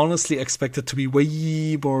 but I honestly expect it to be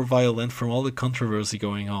way more violent from all the controversy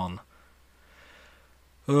going on.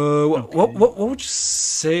 What would you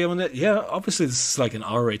say on it? Yeah, obviously this is like an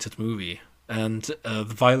R-rated movie, and the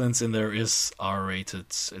violence in there is R-rated.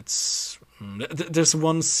 It's there's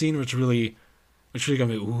one scene which really got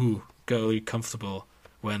me really comfortable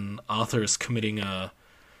when Arthur is committing a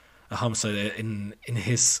homicide in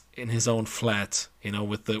his own flat,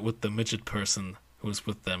 with the midget person who's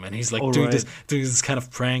with them, and he's like doing this kind of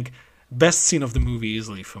prank. Best scene of the movie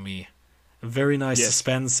easily for me. Very nice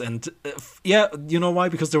suspense, and you know why?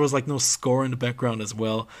 Because there was like no score in the background as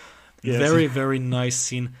well. Yes. Very, very nice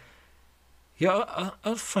scene. Yeah,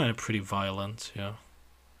 I find it pretty violent. Yeah.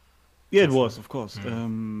 Yeah, it was, of course.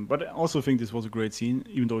 But I also think this was a great scene,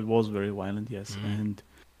 even though it was very violent. Yes, and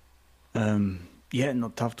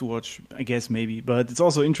not tough to watch, I guess, maybe. But it's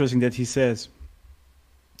also interesting that he says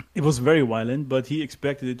it was very violent, but he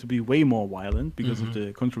expected it to be way more violent because of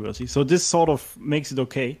the controversy. So this sort of makes it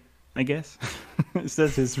okay, I guess.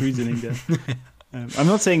 That's his reasoning there. I'm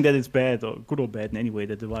not saying that it's bad or good or bad in any way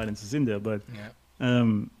that the violence is in there, but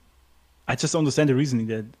I just understand the reasoning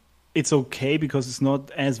that it's okay because it's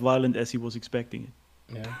not as violent as he was expecting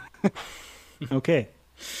it. Yeah. Okay.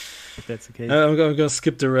 If that's the case. I'm gonna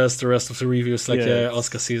skip the rest of the reviews. Like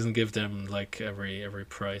Oscar season, give them like every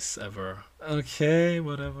price ever. Okay,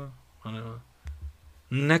 whatever.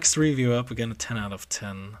 Next review up, again a 10 out of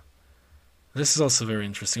 10. This is also very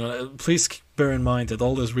interesting. Please bear in mind that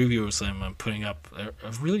all those reviews I'm putting up are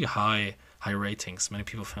really high ratings. Many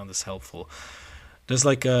people found this helpful. There's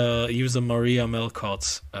like a user Maria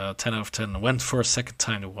Melcott, 10 out of 10. Went for a second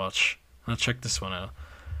time to watch. I'll check this one out.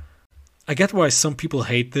 I get why some people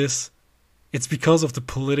hate this. It's because of the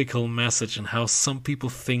political message and how some people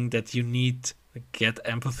think that you need to get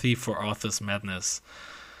empathy for Arthur's madness.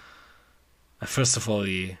 First of all,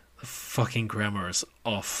 the fucking grammar is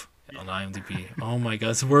off on IMDb. Oh my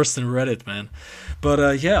god, it's worse than Reddit, man. But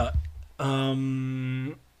I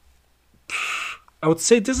would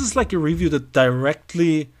say this is like a review that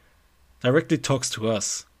directly talks to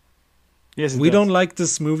us. Yes, we don't like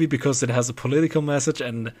this movie because it has a political message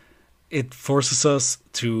and it forces us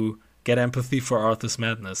to get empathy for Arthur's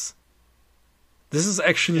madness. This is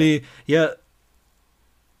actually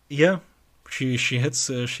She hits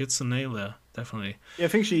a nail there, definitely. Yeah, I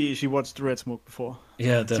think she watched Red Smoke before.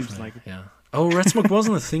 Yeah, definitely. Yeah. Oh, Red Smoke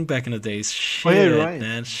wasn't a thing back in the days. Shit,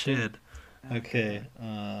 man, shit. Okay.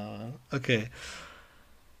 Okay.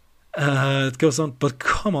 It goes on, but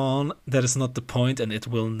come on, that is not the point, and it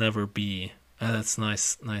will never be. That's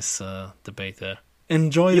nice debate there.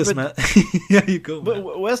 Enjoy this, man. Yeah, you go. But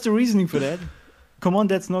where's the reasoning for that? Come on,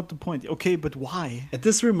 that's not the point. Okay, but why?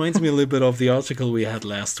 This reminds me a little bit of the article we had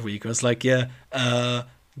last week. It was like, give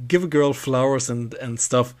a girl flowers and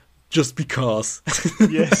stuff just because.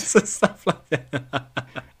 Yes. Stuff like that.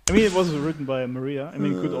 I mean, it was written by Maria. I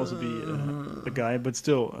mean, it could also be a guy, but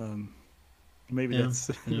still, maybe that's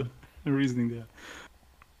the reasoning there.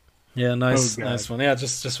 Yeah, nice one. Yeah,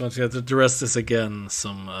 just want to get the rest is again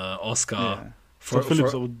some Oscar. Yeah. For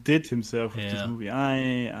Phillips did himself with this movie.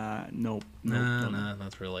 No,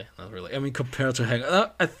 not really. I mean, compared to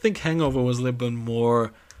Hangover, I think Hangover was a little bit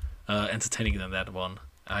more entertaining than that one.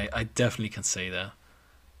 I definitely can say that.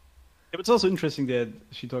 Yeah, but it's also interesting that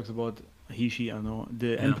she talks about he, she, I don't know,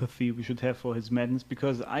 the Yeah. empathy we should have for his madness,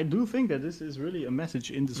 because I do think that this is really a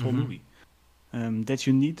message in this whole Mhm. movie. That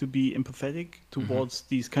you need to be empathetic towards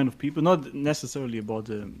these kind of people, not necessarily about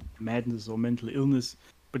the madness or mental illness,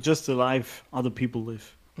 but just the life other people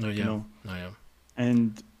live. Oh yeah. You know, Oh yeah.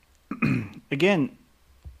 and again,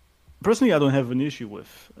 personally, I don't have an issue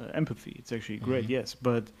with empathy. It's actually great, yes.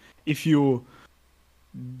 But if you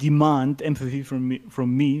demand empathy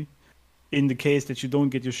from me, in the case that you don't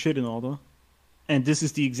get your shit in order, and this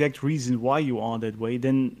is the exact reason why you are that way,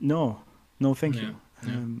 then no, thank you.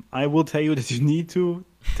 Yeah. I will tell you that you need to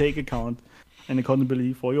take account and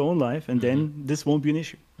accountability for your own life, and then this won't be an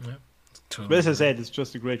issue. Yeah. But Totally. as I said, it's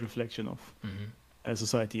just a great reflection of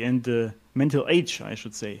society and the mental age, I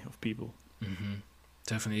should say, of people.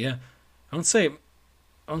 Definitely, yeah. I won't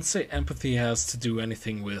say empathy has to do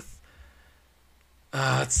anything with.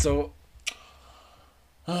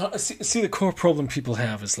 See, the core problem people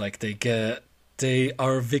have is like they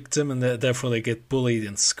are a victim and therefore they get bullied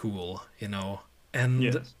in school, you know. And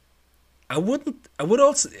Yes. I would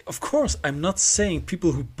also, of course, I'm not saying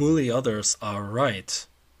people who bully others are right,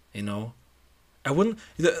 you know. I wouldn't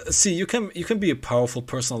see. You can be a powerful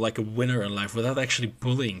person, like a winner in life, without actually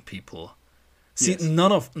bullying people. See, Yes.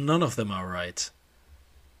 none of them are right.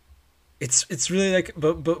 It's really like,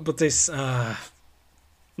 but this.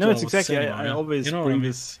 No, Well, it's exactly. cinema, I yeah. always You know what bring I mean?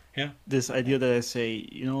 this Yeah. this idea that I say,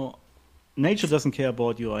 nature doesn't care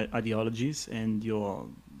about your ideologies and your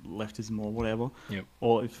leftism or whatever, Yep.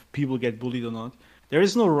 or if people get bullied or not. There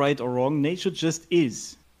is no right or wrong. Nature just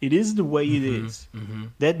is. It is the way it is.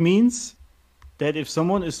 That means that if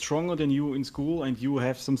someone is stronger than you in school and you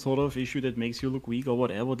have some sort of issue that makes you look weak or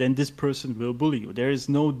whatever, then this person will bully you. There is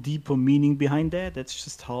no deeper meaning behind that. That's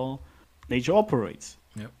just how nature operates.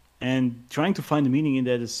 Yep. And trying to find a meaning in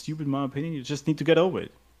that is stupid, in my opinion. You just need to get over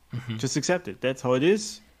it. Just accept it. That's how it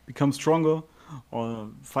is. Become stronger, or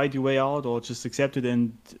fight your way out, or just accept it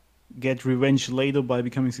and get revenge later by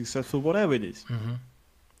becoming successful, whatever it is.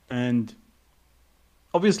 And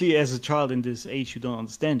obviously, as a child in this age, you don't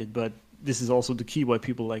understand it, but this is also the key why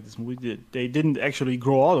people like this movie. They didn't actually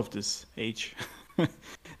grow out of this age.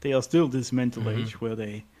 They are still this mental age where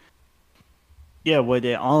they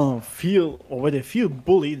feel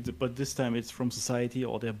bullied, but this time it's from society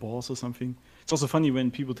or their boss or something. It's also funny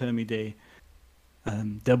when people tell me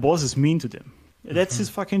their boss is mean to them. That's his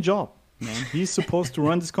fucking job, man. He's supposed to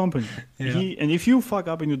run this company. Yeah. And if you fuck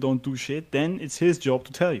up and you don't do shit, then it's his job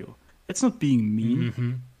to tell you. That's not being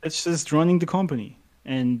mean. It's just running the company.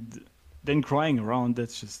 And then crying around,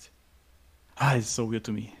 that's just it's so weird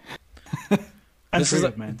to me. This is,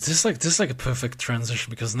 Unfair, man. this is like a perfect transition,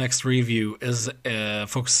 because next review is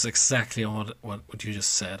focuses exactly on what you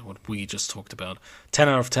just said, what we just talked about. 10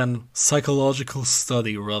 out of 10 psychological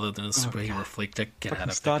study rather than a superhero flick. Get out Fucking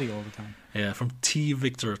of study all the time. Yeah, from T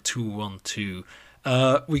Victor 212.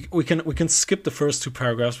 We can skip the first two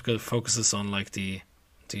paragraphs because it focuses on like the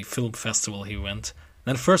film festival he went.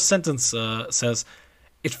 Then first sentence says,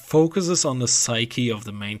 it focuses on the psyche of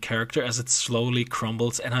the main character as it slowly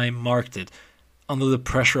crumbles, and I marked it under the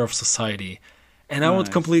pressure of society. And I would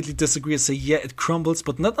Nice. completely disagree and say, yeah, it crumbles,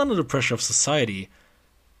 but not under the pressure of society.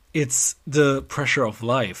 It's the pressure of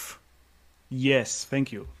life. Yes,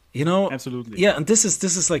 thank you. You know, Absolutely. yeah, and this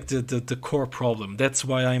is like the core problem. That's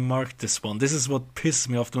why I marked this one. This is what pisses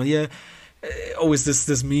me off. Yeah, always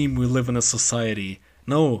this meme. We live in a society.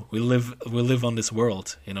 No, we live on this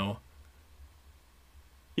world. You know.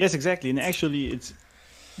 Yes, exactly. And actually,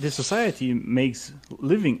 the society makes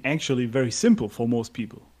living actually very simple for most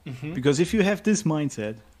people. Because if you have this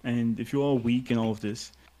mindset and if you are weak and all of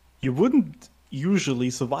this, you wouldn't usually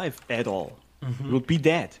survive at all. You would be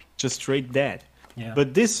dead, just straight dead. Yeah.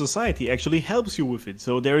 But this society actually helps you with it.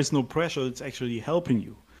 So there is no pressure, it's actually helping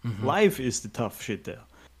you. Life is the tough shit there.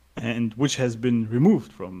 And which has been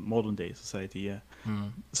removed from modern day society, yeah.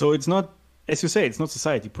 So it's not, as you say, it's not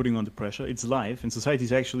society putting on the pressure, it's life, and society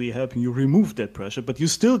is actually helping you remove that pressure, but you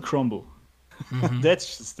still crumble.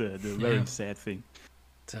 That's just the very Yeah. sad thing.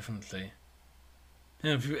 Definitely.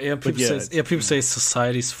 Yeah, people yeah, say it's- people say it's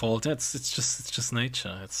society's fault. It's just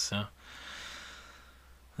nature. It's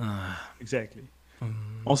Exactly.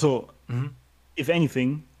 Also, if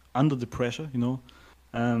anything, under the pressure,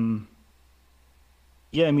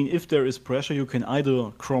 yeah, I mean, if there is pressure, you can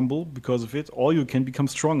either crumble because of it, or you can become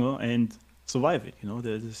stronger and survive it.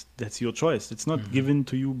 That's your choice. It's not given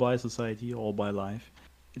to you by society or by life.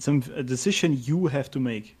 It's a decision you have to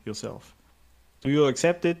make yourself. Do you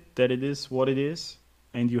accept it, that it is what it is,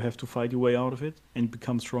 and you have to fight your way out of it and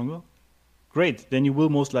become stronger? Great, then you will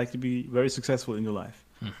most likely be very successful in your life.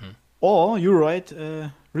 Or you write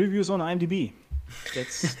reviews on IMDb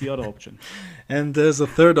That's the other option. And there's a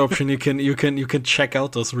third option. You can check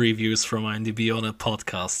out those reviews from IMDb on a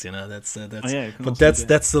podcast. You know, that's Oh, yeah, you can but also do that.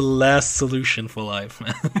 that's the last solution for life,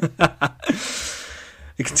 man.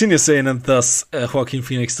 It continues saying, and thus Joaquin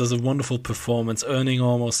Phoenix does a wonderful performance, earning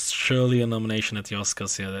almost surely a nomination at the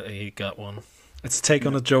Oscars. Yeah, he got one. Its take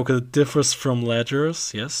on the Joker differs from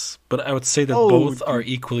Ledger's, yes, but I would say that Oh, both are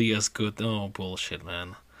equally as good. Oh, bullshit,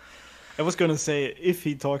 man. I was gonna say if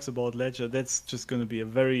he talks about Ledger, that's just gonna be a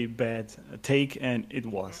very bad take, and it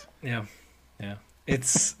was. Yeah.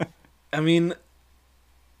 It's, I mean,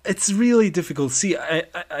 it's really difficult. See,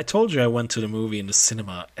 I told you I went to the movie in the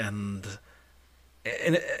cinema, and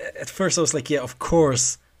at first I was like, yeah, of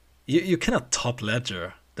course, you cannot top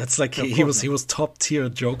Ledger. That's like Of he course was top tier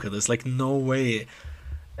Joker. There's like no way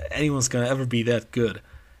anyone's gonna ever be that good.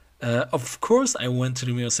 Of course, I went to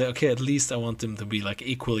the movie and say, okay, at least I want them to be like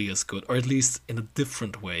equally as good, or at least in a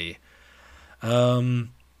different way.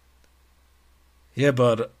 Yeah,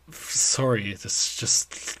 but sorry, there's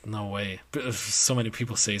just no way. So many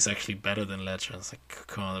people say it's actually better than Ledger. It's like,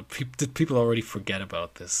 come on, did people already forget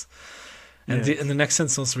about this? And Yes. the next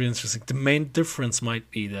sentence is also really interesting. The main difference might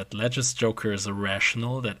be that Ledger's Joker is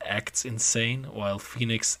irrational, that acts insane, while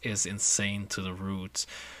Phoenix is insane to the root.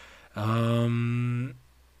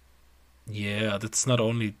 Yeah, that's not the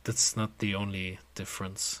only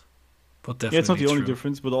difference, but definitely Yeah, it's not the only true.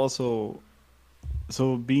 difference, but also,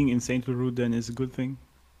 so being insane to the root then is a good thing,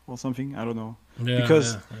 or something. I don't know, Yeah,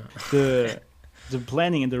 because yeah. the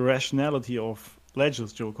planning and the rationality of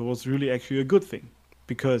Ledger's Joker was really actually a good thing,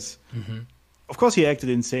 because Mhm. of course he acted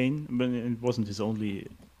insane, but it wasn't his only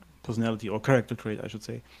personality or character trait, I should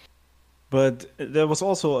say. But there was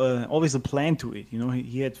also always a plan to it. You know,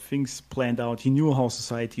 he had things planned out. He knew how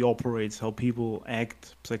society operates, how people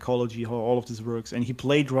act, psychology, how all of this works, and he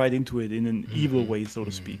played right into it in an evil way, so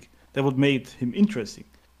to speak. That what made him interesting,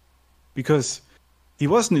 because he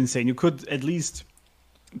wasn't insane. You could at least,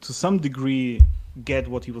 to some degree, get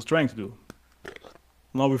what he was trying to do.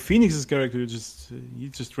 Now with Phoenix's character, he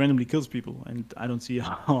just randomly kills people, and I don't see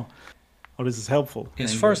how this is helpful.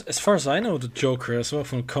 As And, far as I know, the Joker as well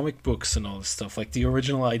from comic books and all this stuff, like the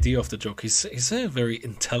original idea of the Joker, he's a very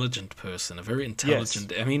intelligent person, a very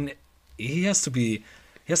intelligent. I mean, he has to be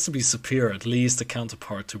superior, at least a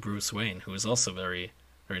counterpart to Bruce Wayne, who is also a very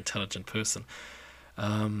very intelligent person.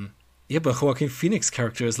 Yeah, but Joaquin Phoenix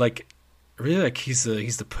character is like really like he's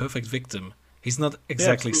the perfect victim. He's not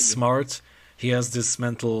exactly absolutely. smart. He has this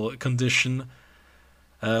mental condition,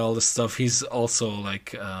 all this stuff. He's also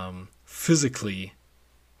like physically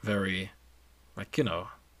very, like, you know,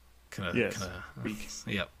 kind Yes, of weak.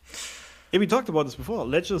 yeah. Yeah, we talked about this before.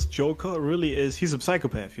 Ledger's Joker really he's a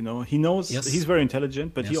psychopath, you know. He knows Yes. he's very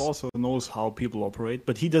intelligent, but he Yes. also knows how people operate,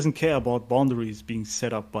 but he doesn't care about boundaries being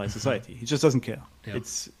set up by society. He just doesn't care. Yeah.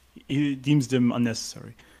 He deems them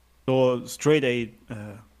unnecessary. So straight A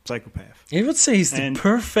psychopath. I would say he's And-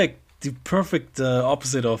 the perfect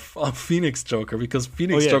opposite of Phoenix Joker, because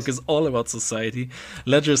Phoenix yes. Joker is all about society.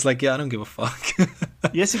 Ledger is like, yeah, I don't give a fuck.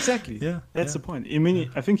 Yes, exactly. Yeah, That's yeah. the point. I mean,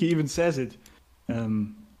 I think he even says it.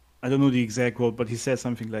 I don't know the exact quote, but he says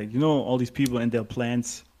something like, you know, all these people and their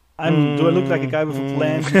plans. Do I look like a guy with a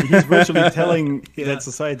plan? He's virtually telling Yeah. that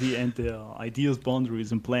society and their ideas,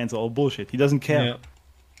 boundaries, and plans are all bullshit. He doesn't care. Yeah.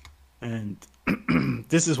 And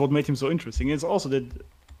this is what made him so interesting. It's also that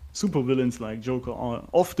supervillains like Joker are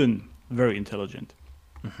often very intelligent.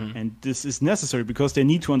 Mm-hmm. And this is necessary because they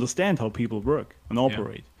need to understand how people work and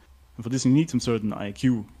operate. And for this, you need some certain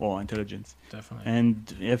IQ or intelligence. Definitely.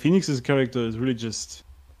 And yeah, Phoenix's character is really just.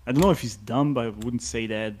 I don't know if he's dumb, but I wouldn't say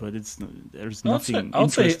that. But there's nothing I would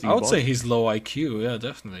interesting say about it. he's low IQ. Yeah,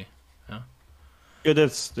 definitely. Yeah,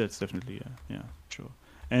 that's definitely yeah, sure.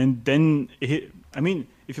 And then I mean,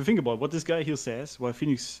 if you think about what this guy here says, why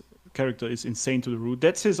Phoenix character is insane to the root,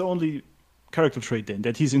 that's his only character trait. Then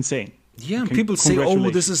that he's insane. Yeah, and Con- people say, "Oh, this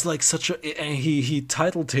congratulations. is like such a." And he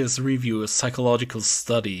titled his review a psychological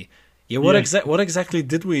study. Yeah, what Yeah. what exactly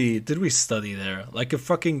did we study there? Like a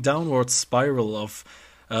fucking downward spiral of,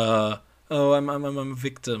 oh, I'm a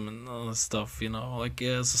victim and all this stuff. You know, like,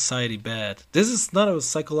 yeah, society bad. This is not a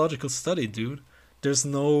psychological study, dude. There's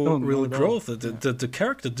no No, real not at all. growth. Yeah. The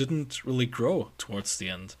character didn't really grow towards the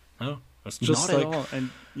end. No, it's just Not like, at all. And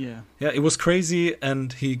yeah, yeah, it was crazy,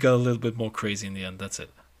 and he got a little bit more crazy in the end. That's it.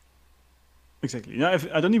 exactly. Now,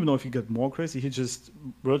 I don't even know if he got more crazy. He just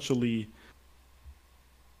virtually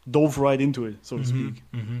dove right into it, so to speak.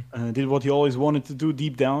 Mm-hmm. Did what he always wanted to do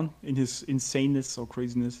deep down in his insaneness or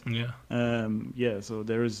craziness. Yeah. Yeah, so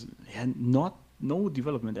there is no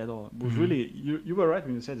development at all. It was really, you were right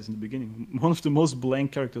when you said this in the beginning. One of the most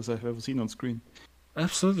blank characters I've ever seen on screen.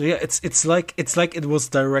 Absolutely, yeah. It's like it was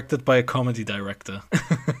directed by a comedy director.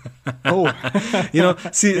 Oh,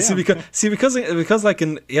 See, yeah. because like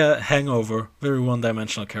in Hangover, very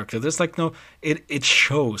one-dimensional character. There's like no, it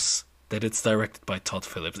shows that it's directed by Todd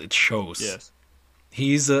Phillips. It shows Yes.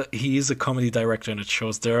 he's a comedy director, and it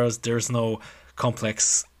shows there's no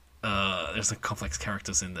complex there's no complex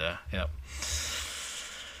characters in there. Yeah.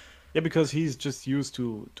 Yeah, because he's just used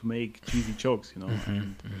to make cheesy jokes,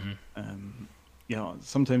 and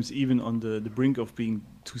sometimes even on the brink of being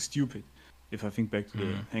too stupid. If I think back to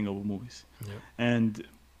the Hangover movies, Yeah. and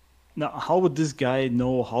now how would this guy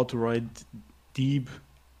know how to write deep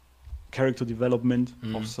character development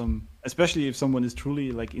of some, especially if someone is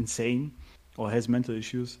truly like insane or has mental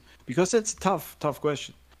issues? Because that's a tough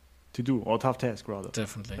question to do, or tough task rather.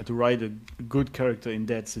 Definitely. To write a good character in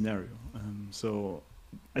that scenario. So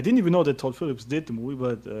I didn't even know that Todd Phillips did the movie,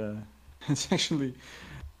 but it's actually,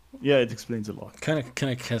 it explains a lot. Kind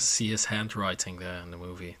of see his handwriting there in the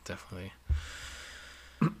movie, definitely.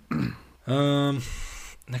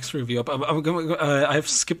 Next review up. I've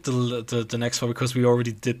skipped the next one because we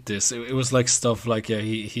already did this. It was like stuff like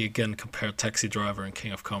he again compared Taxi Driver and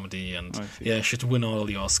King of Comedy, and should win all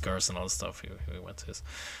the Oscars and all the stuff. He went to his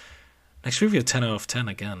next review. 10 out of 10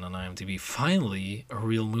 again on IMDb. Finally, a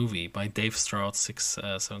real movie by Dave Stroud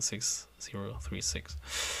 676036.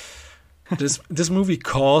 This movie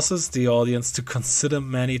causes the audience to consider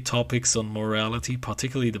many topics on morality,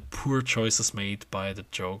 particularly the poor choices made by the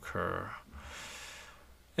Joker.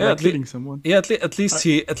 Yeah, killing someone. Yeah, at least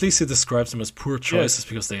he describes them as poor choices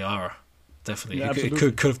because they are definitely. Yeah, he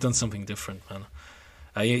could have done something different, man.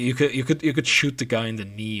 You could shoot the guy in the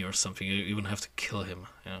knee or something. You wouldn't have to kill him.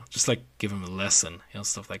 Just like give him a lesson,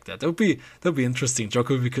 stuff like that. That would be interesting.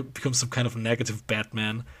 Joker would become some kind of negative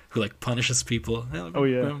Batman who like punishes people.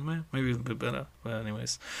 Maybe a little bit better. But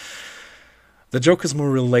anyways, the Joker's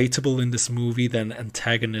more relatable in this movie than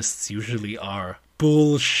antagonists usually are.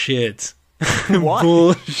 Bullshit. What?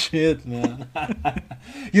 Bullshit, man.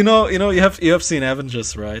 you have seen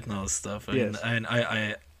Avengers, right? And all this stuff. Yes.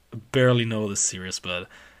 I barely know this series, but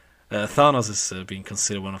Thanos is being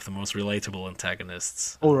considered one of the most relatable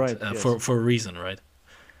antagonists. Oh, right. For a reason, right?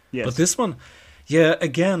 Yes. But this one,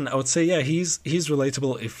 again, I would say, he's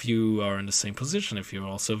relatable if you are in the same position, if you're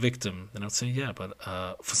also a victim. Then I'd say, but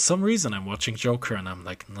for some reason, I'm watching Joker and I'm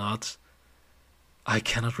like, I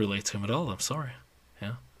cannot relate to him at all. I'm sorry.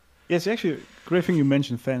 Yeah. Yes, actually, great thing you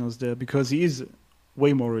mentioned Thanos there, because he is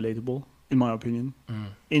way more relatable, in my opinion,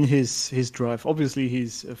 in his drive. Obviously,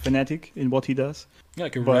 he's a fanatic in what he does. Yeah,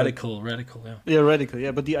 like a radical, yeah. Yeah, radical,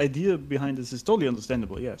 yeah. But the idea behind this is totally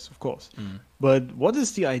understandable, yes, of course. But what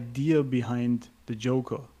is the idea behind the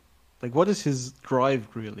Joker? Like, what is his drive,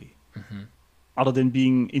 really? Other than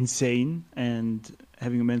being insane and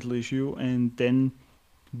having a mental issue and then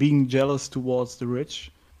being jealous towards the rich?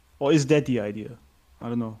 Or is that the idea? I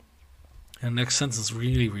don't know. And next sentence is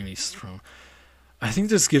really, really strong. I think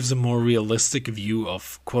this gives a more realistic view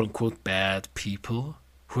of quote-unquote bad people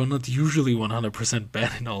who are not usually 100%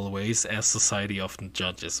 bad in all ways, as society often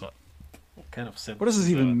judges. What kind of sentence? What does this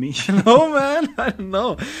even mean? No, man, I don't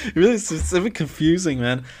know. Really, it's a bit confusing,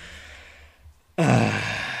 man.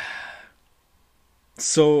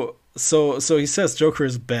 So he says Joker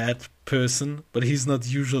is a bad person, but he's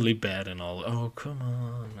not usually bad in all. Oh, come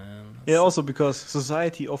on, man. Yeah, also because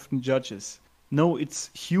society often judges. No, it's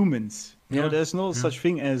humans. There's no such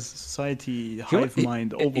thing as society, hive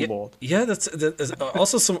mind, overlord. Yeah, that's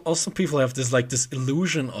also some people have this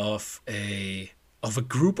illusion of a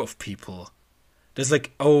group of people. There's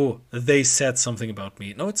like, they said something about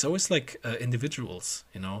me. No, it's always like individuals,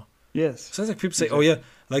 Yes. So it's like people say,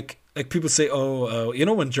 like people say,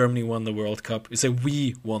 when Germany won the World Cup, you say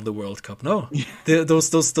we won the World Cup. No,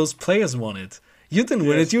 those players won it. You didn't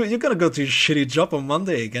win it. You're gonna go to your shitty job on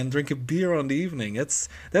Monday again, drink a beer on the evening. That's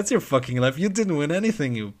your fucking life. You didn't win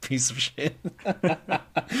anything, you piece of shit.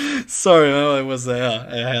 Sorry, no, I was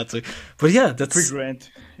I had to. But that's quick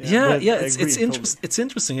rant. It's interesting. It's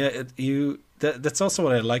interesting. Yeah, that's also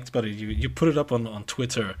what I liked about it. You put it up on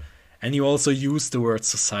Twitter, and you also use the word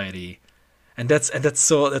society, and that's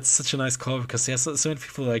such a nice call because so many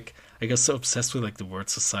people like I guess so obsessed with like the word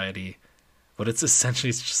society, but it's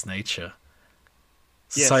essentially just nature.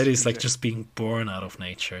 Society is like just being born out of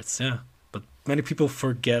nature. But many people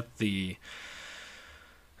forget I'd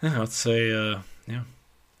say,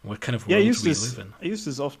 what kind of world we live in. I use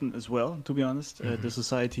this often as well, to be honest, the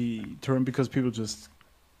society term, because people just,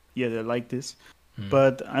 they like this.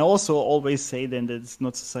 But I also always say then that it's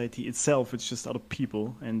not society itself, it's just other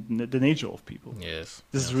people and the nature of people. Yes.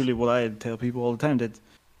 This is really what I tell people all the time, that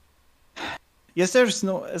Yes, there's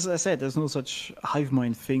no, as I said, there's no such hive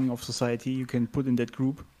mind thing of society you can put in that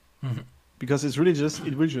group Mhm. because it's religious,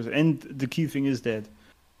 and the key thing is that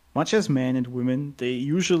much as men and women, they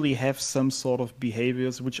usually have some sort of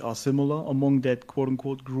behaviors which are similar among that quote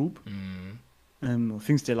unquote group,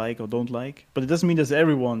 things they like or don't like. But it doesn't mean that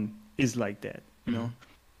everyone is like that, you know.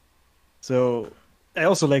 So I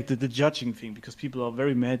also like the judging thing because people are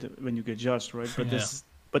very mad when you get judged, right? But Yeah.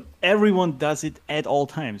 but everyone does it at all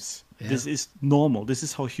times. Yeah. This is normal. This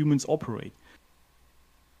is how humans operate.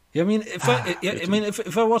 Yeah, I mean,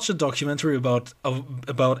 if I watch a documentary about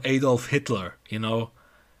Adolf Hitler, you know,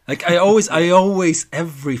 like I always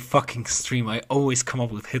every fucking stream I always come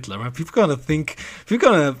up with Hitler. Right? People gonna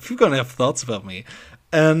have thoughts about me,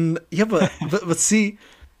 and yeah, but see,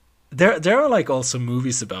 there are like also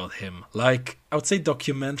movies about him, like I would say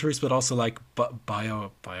documentaries, but also like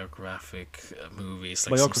biographic movies,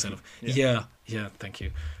 like some sort of yeah, thank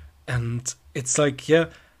you, and it's like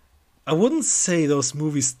I wouldn't say those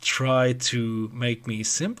movies try to make me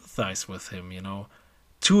sympathize with him, you know.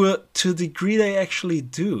 To a degree they actually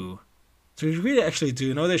do. To a degree they actually do.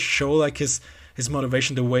 You know, they show like his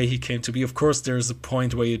motivation, the way he came to be. Of course there's a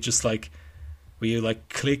point where you just like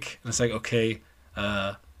click and it's like, okay,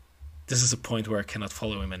 this is a point where I cannot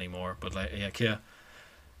follow him anymore. But yeah.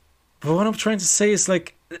 But what I'm trying to say is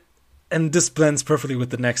like, and this blends perfectly with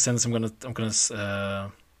the next sentence I'm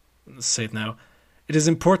gonna say it now. It is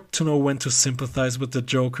important to know when to sympathize with the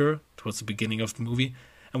Joker towards the beginning of the movie,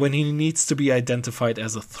 and when he needs to be identified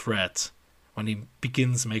as a threat, when he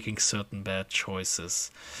begins making certain bad choices.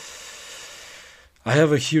 I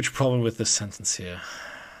have a huge problem with this sentence here.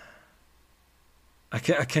 I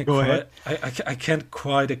can't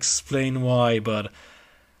quite explain why, but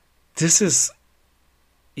this is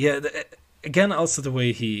again also the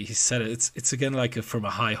way he said it. It's again like from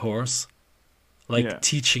a high horse. Like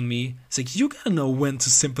teaching me. It's like, you gotta know when to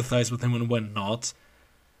sympathize with him and when not.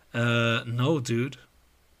 No, dude.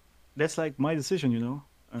 That's like my decision, you know.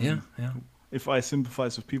 Yeah. If I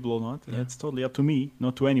sympathize with people or not, it's totally up to me,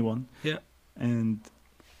 not to anyone. Yeah. And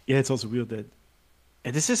it's also weird that.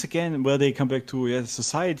 And this is again where they come back to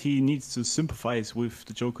society needs to sympathize with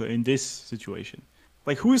the Joker in this situation.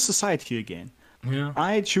 Like, who is society again? Yeah.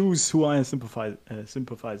 I choose who I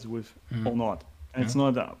sympathize with or not. And it's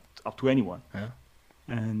not up to anyone. Yeah.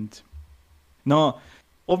 And now,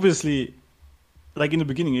 obviously, like in the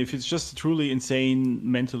beginning, if it's just a truly insane,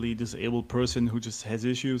 mentally disabled person who just has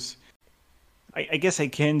issues, I guess I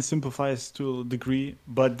can sympathize to a degree.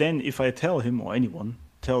 But then if I tell him, or anyone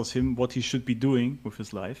tells him what he should be doing with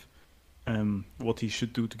his life, what he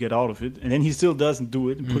should do to get out of it, and then he still doesn't do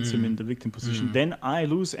it and puts him in the victim position, then I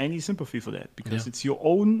lose any sympathy for that because it's your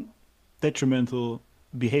own detrimental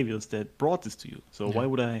behaviors that brought this to you. So why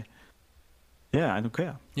would I? Yeah, I don't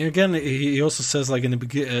care. Yeah, again, he also says, like in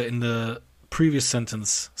the previous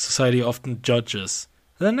sentence, society often judges.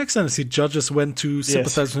 And the next sentence, he judges when to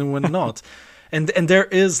sympathize and when not. And there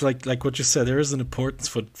is like what you said, there is an importance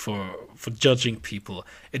for judging people.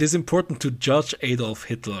 It is important to judge Adolf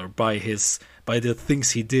Hitler by the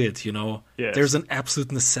things he did, you know. Yes. There's an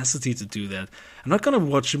absolute necessity to do that. I'm not gonna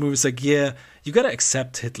watch a movie. It's like, you gotta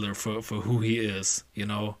accept Hitler for who he is, you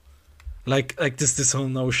know. Like this whole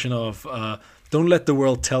notion of don't let the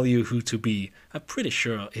world tell you who to be. I'm pretty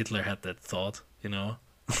sure Hitler had that thought, you know.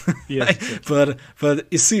 Yes, exactly. But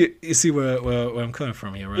you see where I'm coming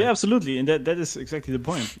from here, right? Yeah, absolutely, and that is exactly the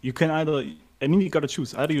point. You can you gotta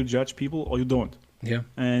choose. Either you judge people or you don't. Yeah.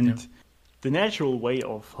 And the natural way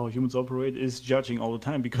of how humans operate is judging all the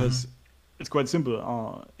time because it's quite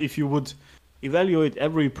simple. If you would evaluate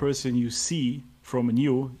every person you see from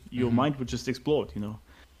anew, your mind would just explode, you know.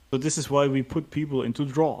 So this is why we put people into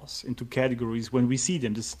drawers, into categories when we see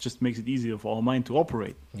them. This just makes it easier for our mind to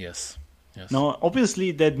operate. Yes. Now,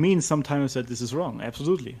 obviously, that means sometimes that this is wrong.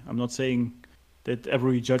 Absolutely. I'm not saying that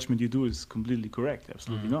every judgment you do is completely correct.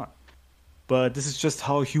 Absolutely not. But this is just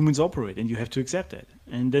how humans operate, and you have to accept that.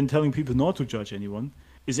 And then telling people not to judge anyone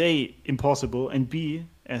is A, impossible, and B,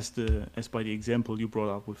 as by the example you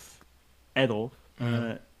brought up with Adolf,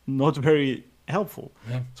 not very helpful.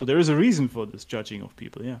 Yeah. So there is a reason for this judging of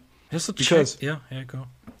people, yeah. Because go.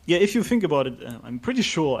 Yeah, if you think about it, I'm pretty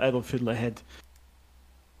sure Adolf Hitler had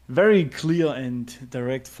very clear and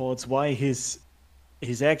direct thoughts why his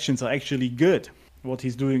actions are actually good. What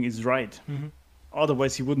he's doing is right.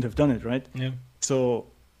 Otherwise, he wouldn't have done it, right? Yeah. So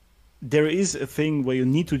there is a thing where you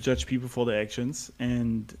need to judge people for their actions,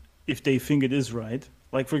 and if they think it is right,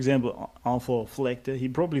 like for example, Arthur Fleck, he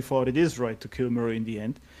probably thought it is right to kill Murray in the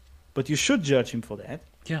end, but you should judge him for that.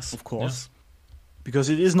 Yes, of course, because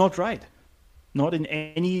it is not right. not in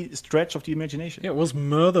any stretch of the imagination. Yeah, it was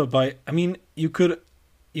murder by. I mean, you could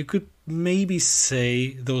maybe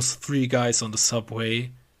say those three guys on the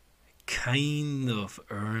subway kind of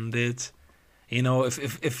earned it. You know,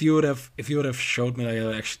 if you would have showed me like they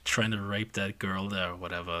were actually trying to rape that girl there or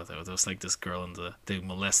whatever, there was like this girl and they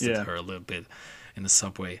molested Yeah. her a little bit in the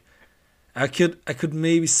subway. I could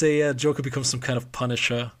maybe say yeah, Joker becomes some kind of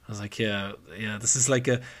Punisher. I was like yeah, this is like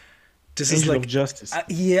Angel of Justice.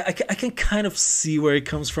 yeah, I can kind of see where it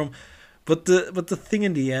comes from, but the thing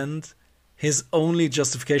in the end, his only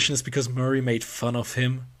justification is because Murray made fun of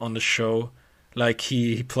him on the show. Like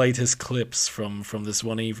he played his clips from this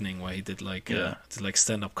one evening where he did like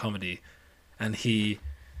stand up comedy, and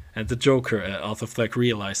the Joker Arthur Fleck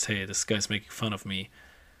realized, hey, this guy's making fun of me,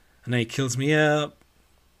 and then he kills me. Yeah,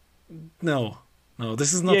 no,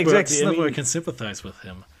 this is not Yeah, where, exactly. this is I not where I mean- can sympathize with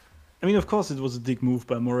him. I mean, of course, it was a dick move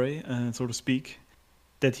by Murray, so to speak,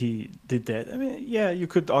 that he did that. I mean, yeah, you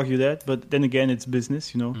could argue that, but then again, it's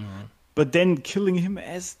business, you know. Mhm. But then killing him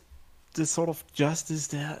as the sort of justice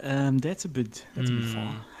there, that's a bit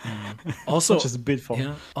far. Also, Not just a bit far.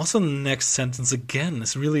 yeah. Also, the next sentence again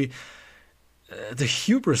is really the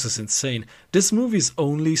hubris is insane. This movie is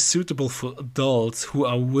only suitable for adults who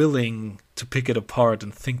are willing to pick it apart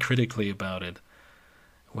and think critically about it.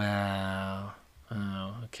 Wow.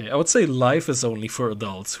 Oh, okay. I would say life is only for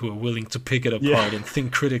adults who are willing to pick it apart Yeah. and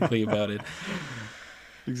think critically about it.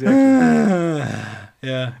 Exactly.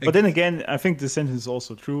 Yeah. But then again, I think the sentence is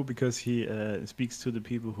also true because he speaks to the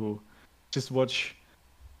people who just watch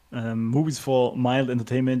movies for mild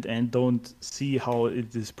entertainment and don't see how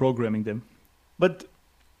it is programming them. But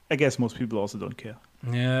I guess most people also don't care.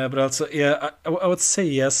 Yeah, but also, yeah, I would say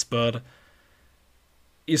yes, but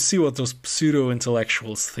you see what those pseudo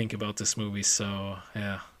intellectuals think about this movie, so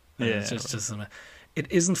yeah, Yeah, it's just it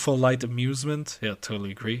isn't for light amusement. Yeah,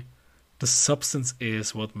 totally agree. The substance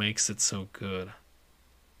is what makes it so good.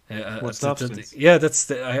 Yeah, What substance? yeah,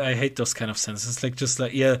 I hate those kind of sentences. Like just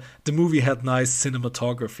like yeah, the movie had nice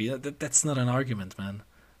cinematography. That's not an argument, man.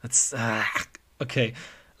 That's okay.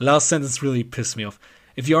 Last sentence really pissed me off.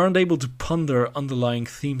 If you aren't able to ponder underlying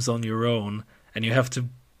themes on your own, and you have to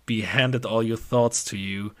be handed all your thoughts to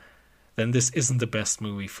you, then this isn't the best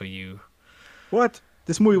movie for you. What?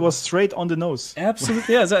 This movie was straight on the nose.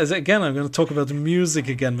 Absolutely, yeah. Again, I'm going to talk about the music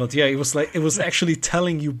again, but yeah, it was actually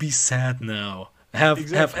telling you be sad now, have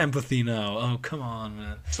Exactly. empathy now. Oh, come on,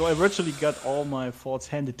 man. So I virtually got all my thoughts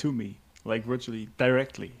handed to me, like virtually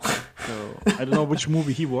directly. So I don't know which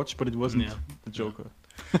movie he watched, but it wasn't Yeah. the Joker.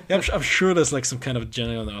 Yeah, I'm sure there's like some kind of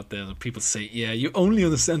general out there that people say, yeah, you only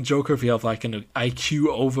understand Joker if you have like an IQ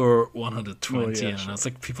over 120. Oh, yeah, and sure. it's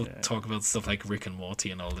like people Yeah. talk about stuff like Rick and Morty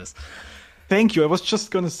and all this. Thank you. I was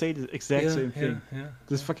just gonna say the exact same thing. Yeah.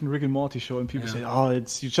 This fucking Rick and Morty show, and people Yeah. say, "Oh,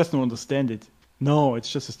 it's you just don't understand it." No,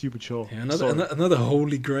 it's just a stupid show. Yeah, Sorry. another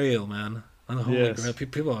holy grail, man. Another holy Yes. grail.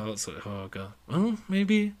 People are also, oh god. Well,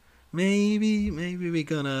 maybe we're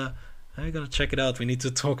gonna check it out. We need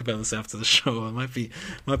to talk about this after the show. It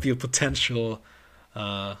might be a potential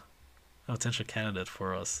candidate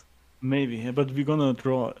for us. Maybe, yeah, but we're gonna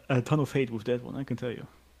draw a ton of hate with that one. I can tell you.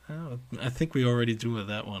 Oh, I think we already do with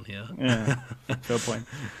that one here. Yeah, fair point.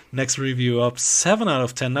 Next review up, 7 out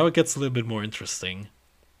of 10. Now it gets a little bit more interesting.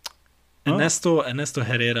 Huh? Ernesto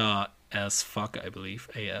Herrera as fuck, I believe.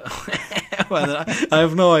 Yeah. Well, I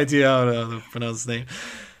have no idea how to pronounce his name.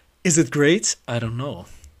 Is it great? I don't know.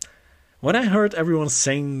 When I heard everyone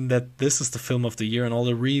saying that this is the film of the year and all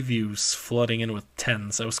the reviews flooding in with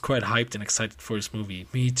tens, I was quite hyped and excited for this movie.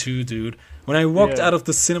 Me too, dude. When I walked Yeah. out of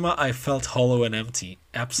the cinema, I felt hollow and empty.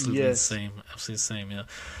 Absolutely the Yes. same. Absolutely the same, yeah.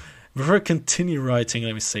 Before I continue writing,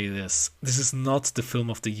 let me say this. This is not the film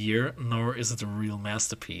of the year, nor is it a real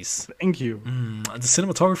masterpiece. Thank you. The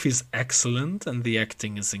cinematography is excellent and the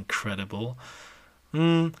acting is incredible.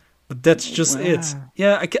 But that's just it. Wow.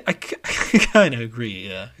 Yeah, I kind of agree.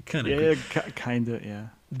 Yeah, I kind of agree. Yeah, kinda. Yeah.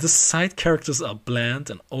 The side characters are bland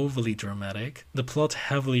and overly dramatic. The plot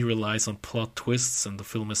heavily relies on plot twists, and the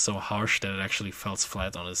film is so harsh that it actually falls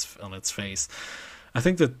flat on its face. I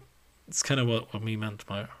think that it's kind of what me meant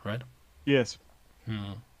by right. Yes.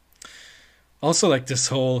 Also, like this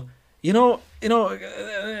whole, put up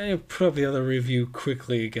the other review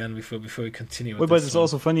quickly again before we continue. With But this it's one.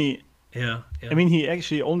 also funny. yeah. I mean, he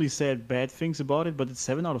actually only said bad things about it, but it's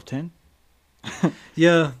 7 out of 10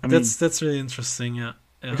 yeah, I that's really interesting. Yeah.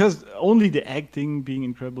 because only the acting being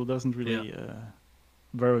incredible doesn't really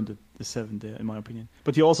warrant the 7 there, in my opinion.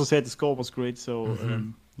 But he also said the score was great, so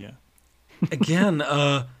yeah. Again,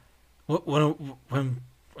 when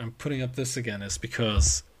I'm putting up this again is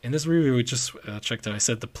because in this review we just checked out, I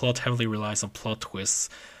said the plot heavily relies on plot twists,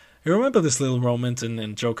 You remember this little moment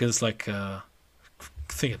in Joker's like I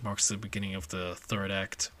think it marks the beginning of the third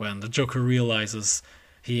act when the Joker realizes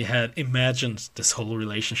he had imagined this whole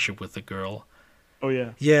relationship with the girl. Oh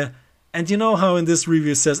yeah. Yeah. And you know how in this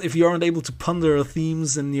review it says if you aren't able to ponder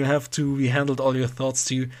themes and you have to be handled all your thoughts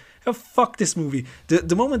to you, oh, fuck this movie.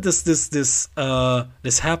 The moment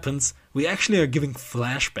this happens, we actually are giving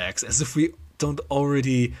flashbacks as if we don't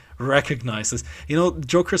already recognize this. You know,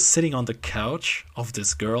 Joker's sitting on the couch of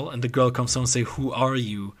this girl and the girl comes home and say, "Who are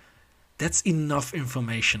you?" That's enough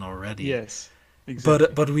information already. Yes. Exactly.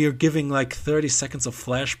 But we are giving like 30 seconds of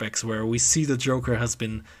flashbacks where we see the Joker has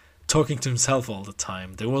been talking to himself all the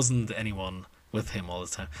time. There wasn't anyone with him all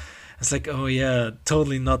the time. It's like, oh yeah,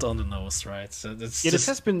 totally not on the nose, right? So that's this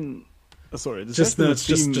has been. Sorry, this just has been a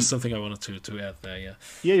theme. just something I wanted to add there. Yeah.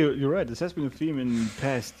 Yeah, you're right. This has been a theme in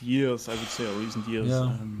past years, I would say, or recent years.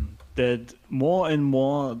 Yeah. That more and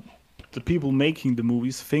more the people making the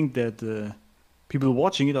movies think that people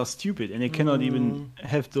watching it are stupid and they cannot even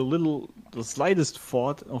have the slightest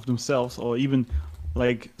thought of themselves or even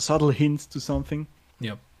like subtle hints to something.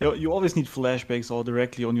 Yep. You always need flashbacks or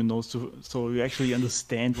directly on your nose so you actually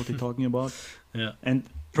understand what they're talking about. Yeah. And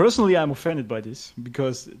personally, I'm offended by this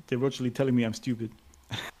because they're virtually telling me I'm stupid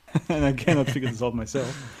and I cannot figure this out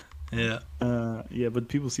myself. Yeah. But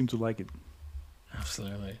people seem to like it.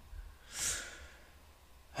 Absolutely.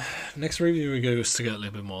 Next review we go to get a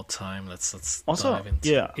little bit more time. Let's also dive into.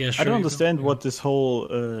 Yeah, sure, I don't understand what this whole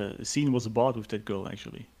scene was about with that girl.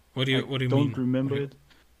 Actually, What do you mean? Don't remember it.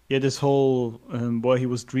 Yeah, this whole where he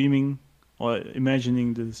was dreaming or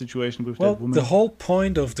imagining the situation with that woman. The whole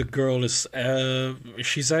point of the girl is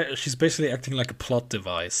she's basically acting like a plot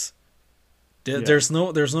device. There's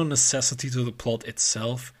no necessity to the plot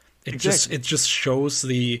itself. It just shows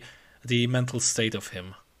the mental state of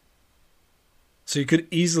him. So you could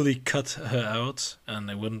easily cut her out, and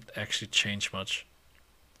it wouldn't actually change much.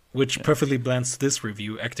 Which perfectly blends to this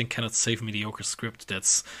review. Acting cannot save mediocre script.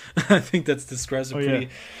 That's I think that describes it pretty.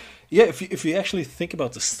 Yeah, if you actually think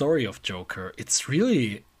about the story of Joker, it's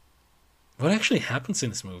really what actually happens in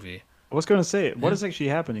this movie. I was gonna say, what is actually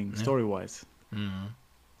happening story-wise? Mm.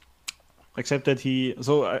 Except that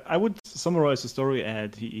I would summarize the story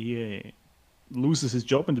as he loses his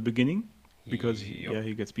job in the beginning because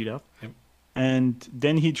he gets beat up. Yep. And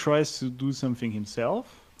then he tries to do something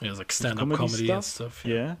himself. Yeah, like stand-up comedy and stuff.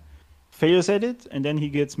 Yeah. Fails at it, and then he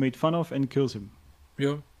gets made fun of and kills him.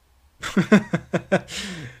 Yeah.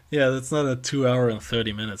 Yeah, that's not a 2 hour and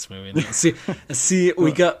 30 minutes movie. No. See,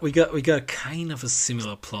 we got kind of a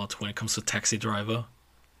similar plot when it comes to Taxi Driver.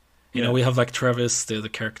 You know, we have like Travis, the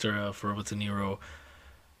character of Robert De Niro.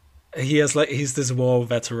 He's this war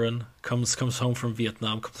veteran, comes home from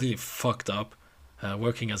Vietnam, completely fucked up.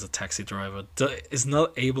 Working as a taxi driver, is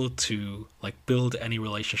not able to like build any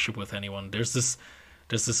relationship with anyone. There's this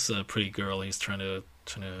pretty girl he's trying to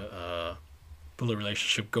build a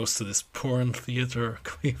relationship. Goes to this porn theater,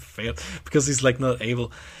 completely failed because he's like not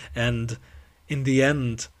able. And in the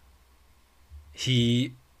end,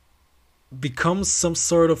 he becomes some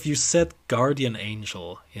sort of, you said, guardian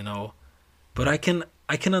angel, you know. But I can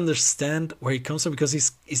understand where he comes from because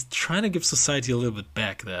he's trying to give society a little bit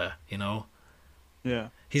back there, you know. Yeah,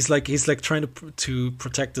 he's like trying to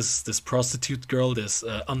protect this prostitute girl, this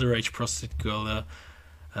underage prostitute girl,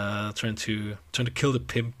 trying to kill the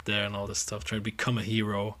pimp there and all this stuff, trying to become a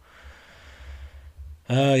hero.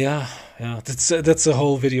 That's a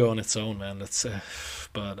whole video on its own, man.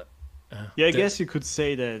 I guess you could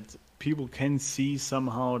say that people can see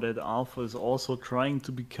somehow that Alpha is also trying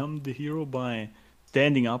to become the hero by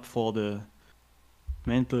standing up for the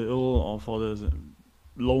mentally ill or for the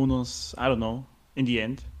loners. I don't know. In the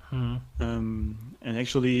end, and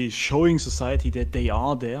actually showing society that they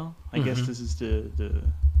are there. I guess this is the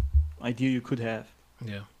idea you could have.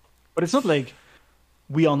 Yeah, but it's not like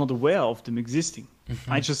we are not aware of them existing.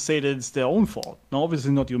 I just say that it's their own fault. Now,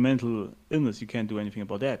 obviously, not your mental illness. You can't do anything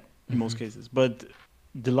about that in most cases. But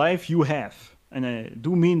the life you have, and I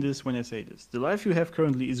do mean this when I say this, the life you have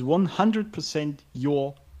currently is 100%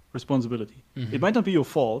 your responsibility. It might not be your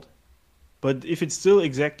fault, but if it's still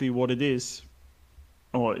exactly what it is,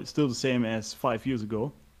 or it's still the same as 5 years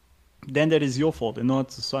ago, then that is your fault and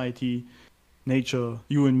not society, nature,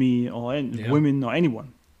 you and me, or women, or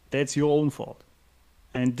anyone. That's your own fault.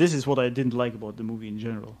 And this is what I didn't like about the movie in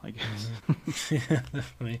general, I guess. Yeah,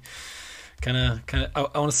 definitely. Kind of.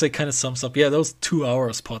 I want to say kind of sums up. Yeah, those 2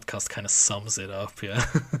 hours podcast kind of sums it up. Yeah.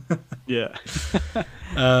 Yeah.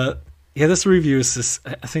 Yeah, this review is this.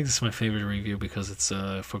 I think this is my favorite review because it's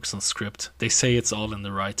focused on script. They say it's all in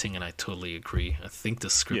the writing, and I totally agree. I think the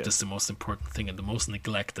script is the most important thing and the most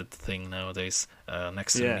neglected thing nowadays,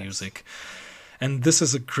 next to the music. And this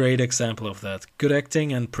is a great example of that. Good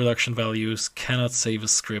acting and production values cannot save a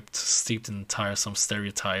script steeped in tiresome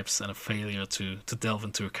stereotypes and a failure to delve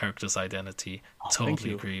into a character's identity.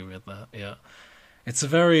 Totally agree with that. Yeah. It's a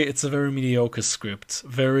very mediocre script,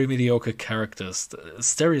 very mediocre characters,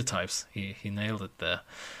 stereotypes. He nailed it there.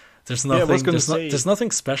 There's nothing there's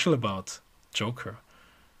nothing special about Joker.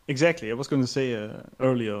 Exactly. I was going to say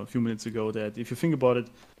earlier, a few minutes ago, that if you think about it,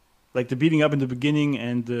 like the beating up in the beginning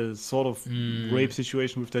and the sort of rape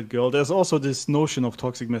situation with that girl, there's also this notion of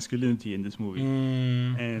toxic masculinity in this movie.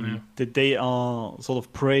 And that they are sort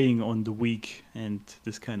of preying on the weak and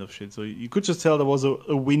this kind of shit. So you could just tell there was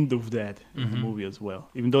a wind of that in the movie as well.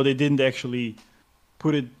 Even though they didn't actually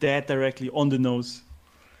put it that directly on the nose.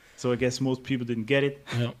 So I guess most people didn't get it.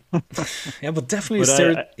 Yeah, yeah, but definitely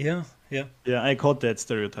Yeah, I caught that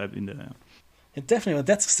stereotype in there. Yeah, definitely,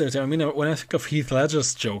 that's a stereotype. I mean, when I think of Heath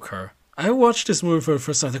Ledger's Joker, I watched this movie for the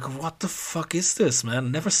first time. I go, what the fuck is this, man?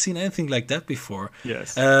 Never seen anything like that before.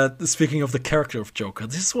 Yes. Speaking of the character of Joker,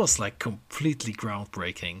 this was like completely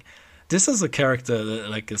groundbreaking. This is a character that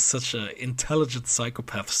like is such an intelligent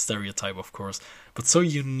psychopath stereotype, of course, but so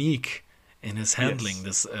unique in his handling.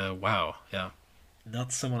 This, wow, yeah,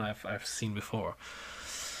 not someone I've seen before.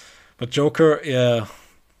 But Joker, yeah.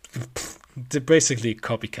 They're basically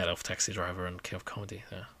copycat of Taxi Driver and King of Comedy,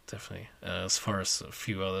 yeah, definitely. As far as a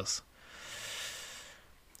few others,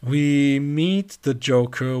 we meet the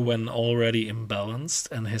Joker when already imbalanced,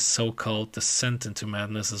 and his so-called descent into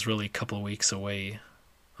madness is really a couple of weeks away.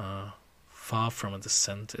 Far from a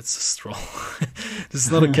descent, it's a stroll. This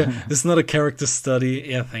is not a character study.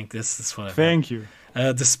 Yeah, this is what I Thank you.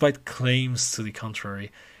 Despite claims to the contrary.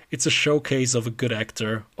 It's a showcase of a good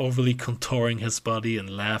actor overly contouring his body and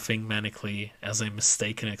laughing manically as a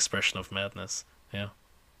mistaken expression of madness. Yeah,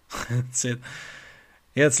 that's it.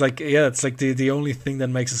 Yeah, it's like the only thing that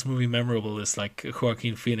makes this movie memorable is like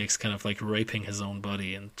Joaquin Phoenix kind of like raping his own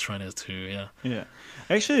body and trying to Yeah,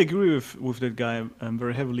 I actually agree with that guy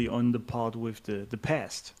very heavily on the part with the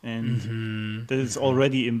past and that it's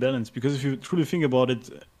already imbalanced, because if you truly think about it,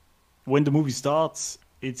 when the movie starts,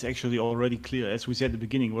 it's actually already clear, as we said at the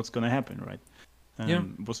beginning, what's going to happen, right?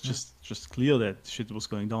 It was just clear that shit was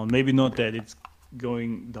going down. Maybe not that it's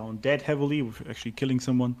going down that heavily with actually killing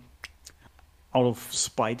someone out of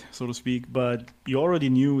spite, so to speak, but you already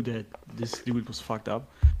knew that this dude was fucked up.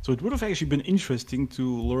 So it would have actually been interesting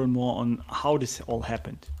to learn more on how this all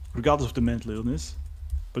happened, regardless of the mental illness.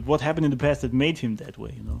 But what happened in the past that made him that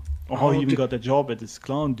way, you know? Or how he even got that job at this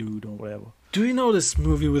clown dude or whatever. Do you know this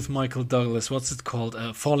movie with Michael Douglas? What's it called?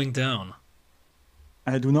 Falling Down.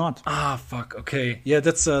 I do not. Ah, fuck. Okay, yeah,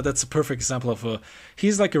 that's a perfect example of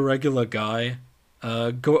he's like a regular guy,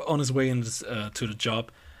 go on his way to the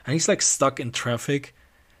job, and he's like stuck in traffic,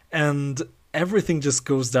 and everything just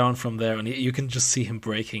goes down from there, and you can just see him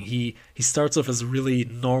breaking. He starts off as a really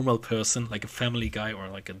normal person, like a family guy or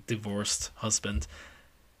like a divorced husband,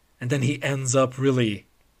 and then he ends up really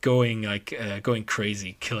going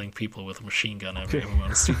crazy, killing people with a machine gun everyone on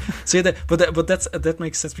the street. So yeah, that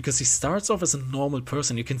makes sense, because he starts off as a normal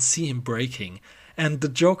person. You can see him breaking, and the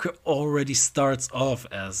Joker already starts off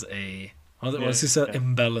as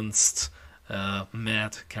imbalanced,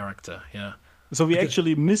 mad character. Yeah. So we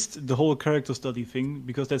actually missed the whole character study thing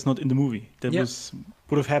because that's not in the movie. That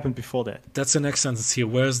would have happened before that. That's the next sentence here.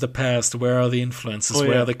 Where's the past? Where are the influences?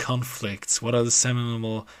 Where are the conflicts? What are the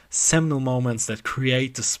seminal moments that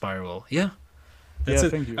create the spiral? Yeah. That's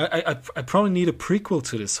it. Thank you. I probably need a prequel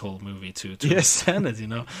to this whole movie to understand it, you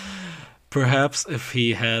know. Perhaps if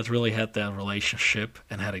he had really had that relationship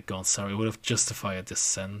and had it gone sour, it would have justified a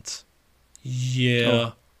descent. Yeah.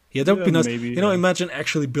 Oh. Yeah, that would be nice. Maybe, you know, imagine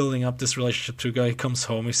actually building up this relationship to a guy. He comes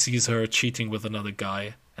home, he sees her cheating with another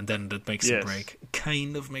guy, and then that makes a break.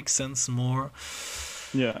 Kind of makes sense more.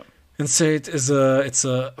 Yeah. And say is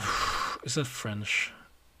a French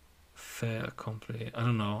fait accompli. I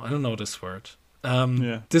don't know this word.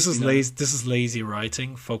 This is lazy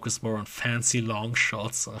writing, focused more on fancy long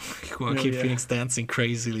shots of Joaquin Phoenix dancing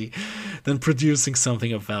crazily than producing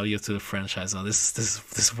something of value to the franchise. Oh,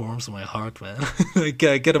 this warms my heart, man. I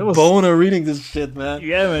get a boner reading this shit, man.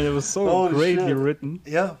 Yeah, man, it was so greatly written.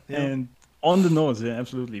 Yeah, and on the nose, yeah,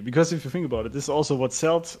 absolutely. Because if you think about it, this is also what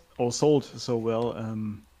sold so well.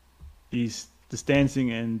 This dancing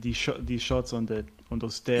and these shots on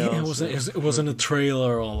those stairs. Yeah, it was in a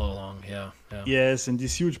trailer all along. Yeah. Yes, and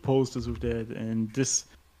these huge posters with that, and this.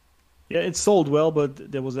 Yeah, it sold well,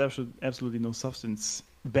 but there was absolutely no substance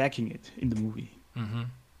backing it in the movie. Mm-hmm.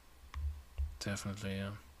 Definitely,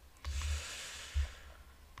 yeah.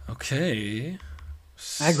 Okay.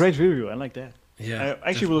 Great review. I like that. Yeah. I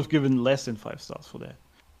actually would have given less than 5 stars for that.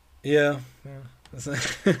 Yeah.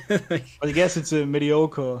 But I guess it's a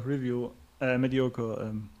mediocre review,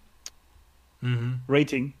 mediocre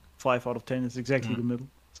rating. 5 out of 10 is exactly the middle.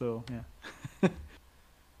 So yeah.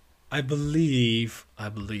 I believe I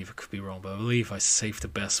could be wrong, but I believe I saved the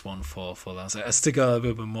best one for last. I still got a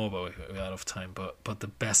little bit more, but we're out of time. But the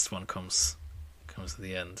best one comes at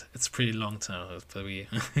the end. It's pretty long time, but we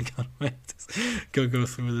gotta go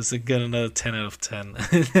through this and get another 10 out of 10. Oh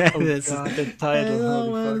God, the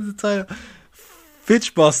title. What is the title?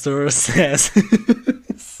 Fitchbuster says.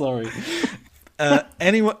 Sorry.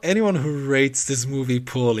 Anyone who rates this movie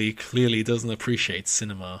poorly clearly doesn't appreciate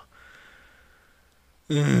cinema.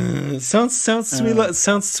 Sounds to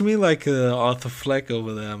me like Arthur Fleck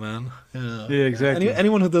over there, man. Yeah, exactly.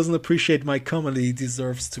 Anyone who doesn't appreciate my comedy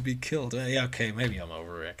deserves to be killed. Yeah, okay, maybe I'm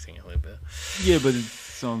overreacting a little bit. Yeah, but it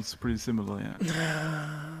sounds pretty similar. Yeah.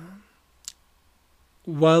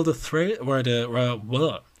 While the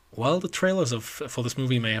trailers for this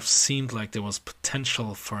movie may have seemed like there was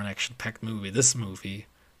potential for an action-packed movie, this movie,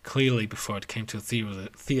 clearly before it came to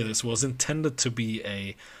theaters, was intended to be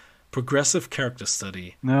a progressive character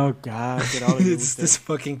study. No, God, get out of here. It's this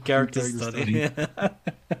fucking character study.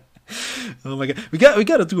 Oh my God, we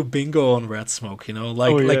got to do a bingo on Rat Smoke,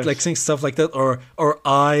 like saying stuff like that, or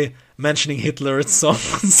I mentioning Hitler at some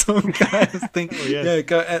kind of thing.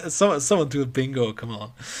 Someone do a bingo. Come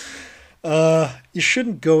on. You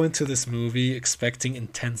shouldn't go into this movie expecting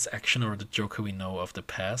intense action or the Joker we know of the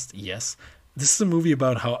past. Yes, this is a movie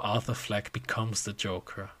about how Arthur Fleck becomes the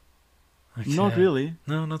Joker. Okay. Not really.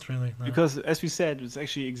 No, not really. No. Because, as we said, it's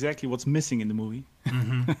actually exactly what's missing in the movie.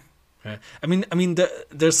 Mm-hmm. Right. I mean,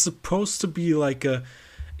 there's supposed to be like a.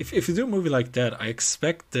 If you do a movie like that, I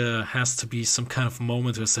expect there has to be some kind of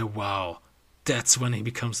moment where I say, "Wow, that's when he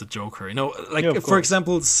becomes the Joker." For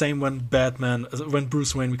example, the same when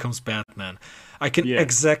Bruce Wayne becomes Batman. I can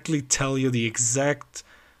exactly tell you the exact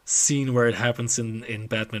scene where it happens in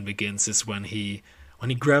Batman Begins is when he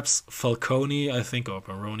grabs Falcone, I think, or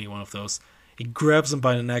Baroni, one of those. He grabs him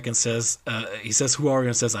by the neck and says, "Who are you?"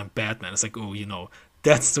 and says, "I'm Batman." It's like, oh,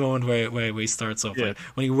 that's the moment where he starts off. Like,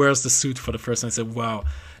 when he wears the suit for the first time, I said, "Wow,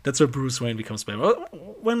 that's where Bruce Wayne becomes Batman." Well,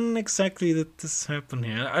 when exactly did this happen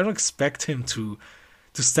here? I don't expect him to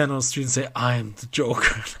stand on the street and say, "I'm the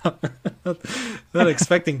Joker." Not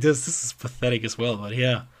expecting this. This is pathetic as well. But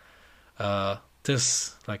yeah,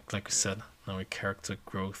 this, like we said, now a character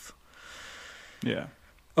growth. Yeah.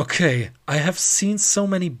 Okay, I have seen so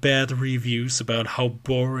many bad reviews about how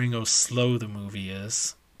boring or slow the movie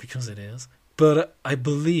is, because it is. But I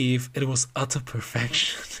believe it was utter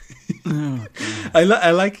perfection. Oh,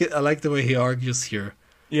 I like it. I like the way he argues here.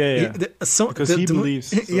 Yeah. Because he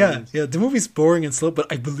believes. The movie's boring and slow, but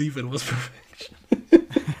I believe it was perfection.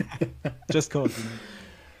 Just cause.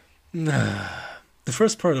 The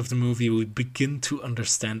first part of the movie, we begin to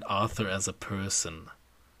understand Arthur as a person.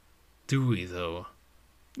 Do we, though?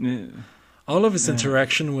 Yeah. All of his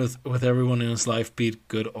interaction with everyone in his life, be it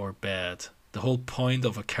good or bad. The whole point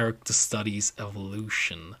of a character study is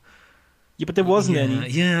evolution. Yeah, but there wasn't any.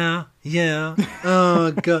 Yeah.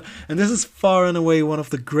 Oh, God. And this is far and away one of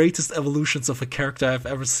the greatest evolutions of a character I've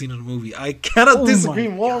ever seen in a movie. I cannot disagree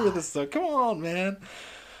more with this, though. Come on, man.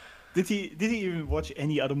 Did he even watch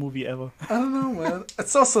any other movie ever? I don't know, man.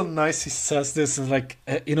 It's also nice he says this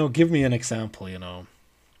and give me an example,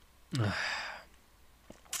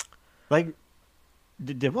 Like,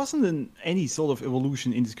 there wasn't any sort of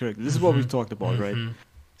evolution in this character. This is what we've talked about, right?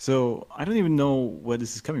 So I don't even know where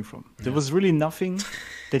this is coming from. There was really nothing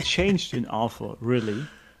that changed in Arthur, really.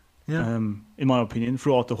 Yeah. In my opinion,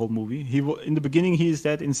 throughout the whole movie, in the beginning he is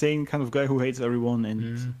that insane kind of guy who hates everyone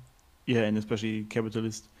and and especially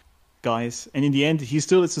capitalist guys. And in the end, it's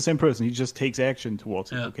the same person. He just takes action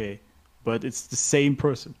towards it. Okay, but it's the same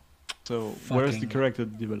person. So where's the character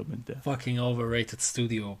development there? Fucking overrated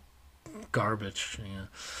studio garbage. Yeah.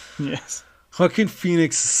 Yes. Joaquin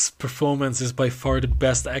Phoenix's performance is by far the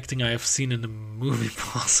best acting I have seen in a movie,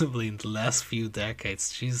 possibly in the last few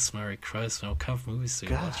decades. Jesus Mary Christ, what kind of movies do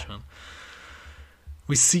you watch, man?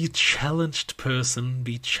 We see a challenged person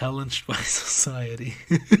be challenged by society.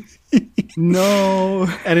 No.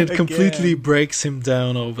 And it completely breaks him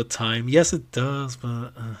down over time. Yes, it does,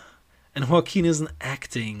 but... And Joaquin isn't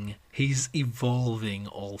acting. He's evolving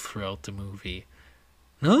all throughout the movie.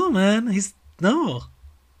 No, man, he's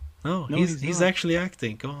actually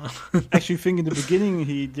acting. Go on. Actually, think in the beginning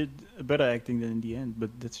he did better acting than in the end,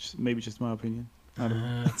 but that's maybe just my opinion. I don't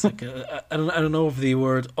know. It's like I don't know if the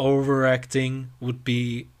word overacting would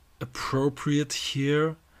be appropriate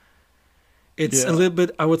here. It's a Yeah. little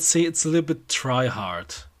bit. I would say it's a little bit try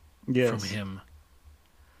hard from Yes. him.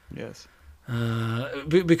 Yes.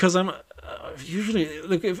 Because I'm usually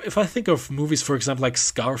like if I think of movies, for example, like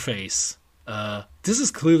Scarface, this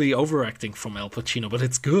is clearly overacting from Al Pacino, but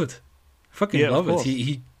it's good. I fucking Yeah, of love it.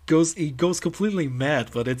 course. He goes completely mad,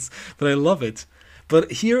 but I love it.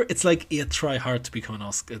 But here it's like try hard to become an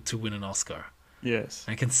Oscar to win an Oscar. Yes.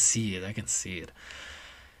 I can see it. I can see it.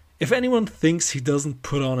 If anyone thinks he doesn't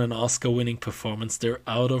put on an Oscar-winning performance, they're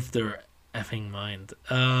out of their effing mind.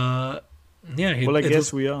 Yeah. Well, I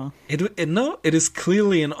guess we are. No, it is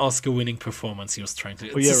clearly an Oscar-winning performance he was trying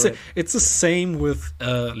to. Oh, yeah, right. It's the same with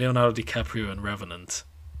Leonardo DiCaprio in Revenant.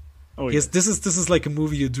 Oh, Yes, yes. this is like a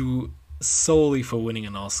movie you do solely for winning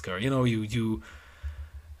an Oscar. You know, you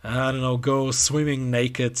I don't know, go swimming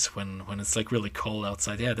naked when it's like really cold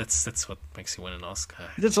outside. Yeah, that's what makes you win an Oscar.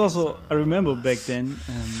 That's also, I remember back then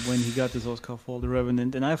when he got this Oscar for The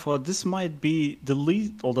Revenant, and I thought this might be the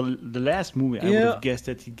least, or the last movie I would Yeah. have guessed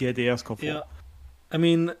that he'd get the Oscar for. Yeah. I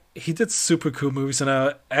mean, he did super cool movies, and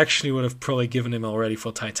I actually would have probably given him already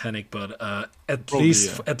for Titanic, but Probably,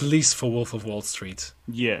 yeah. at least for Wolf of Wall Street.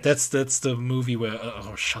 Yes. That's the movie where,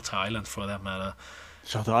 or Shutter Island for that matter.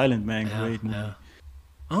 Shutter Island, man, Yeah, great movie. yeah.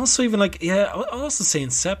 Also, even like, yeah, I'll also say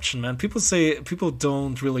Inception, man. People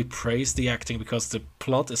don't really praise the acting because the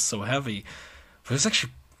plot is so heavy, but it's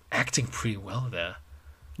actually acting pretty well there.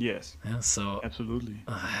 Yes, Yeah, so. absolutely.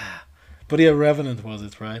 But yeah, Revenant was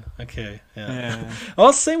it, right? Okay, yeah. Yeah.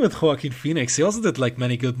 Also, same with Joaquin Phoenix. He also did like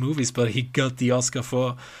many good movies, but he got the Oscar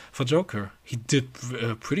for Joker. He did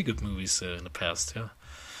pretty good movies in the past, yeah.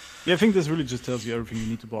 Yeah, I think this really just tells you everything you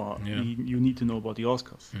need to Yeah. you need to know about the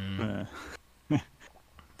Oscars. Mm.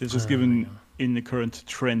 They're just given in the current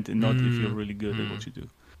trend and not if you're really good at what you do.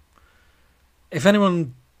 If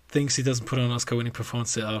anyone thinks he doesn't put on an Oscar-winning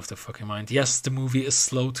performance, they're out of their fucking mind. Yes, the movie is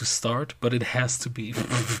slow to start, but it has to be.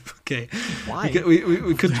 Okay. Why?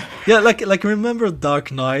 We could, yeah, like remember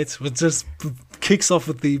Dark Knight, which just kicks off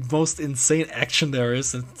with the most insane action there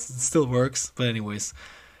is, and it still works. But anyways,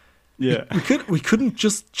 Yeah. we couldn't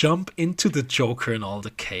just jump into the Joker and all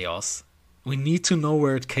the chaos. We need to know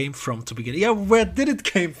where it came from to begin. Yeah, where did it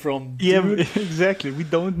came from? Yeah, dude? exactly. We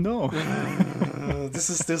don't know. This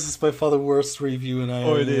is by far the worst review, and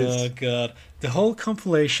Oh, it is. Oh god, the whole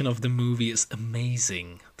compilation of the movie is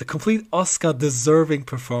amazing. The complete Oscar-deserving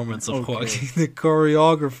performance of Okay. Joaquin, the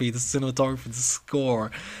choreography, the cinematography, the score,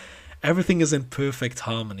 everything is in perfect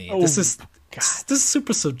harmony. Oh, This is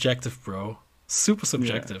super subjective, bro. Super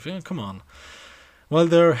subjective. Yeah, come on. While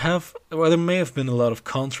there may have been a lot of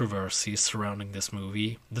controversy surrounding this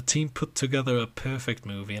movie, the team put together a perfect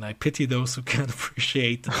movie, and I pity those who can't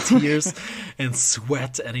appreciate the tears and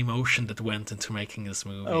sweat and emotion that went into making this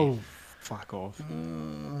movie. Oh, fuck off.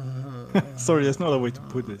 Sorry, there's no other way to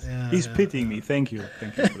put it. He's pitying me. Thank you.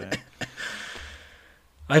 Thank you for that.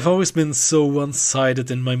 I've always been so one-sided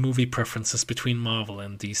in my movie preferences between Marvel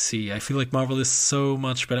and DC. I feel like Marvel is so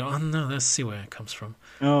much better. Oh no, let's see where it comes from.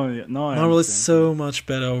 Oh, yeah. No, I Marvel is understand. so much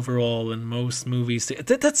better overall than most movies.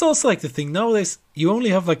 That's also like the thing nowadays. You only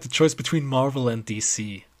have like the choice between Marvel and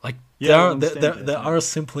DC. Like Yeah, I there understand that, there yeah. are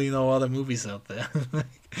simply no other movies out there.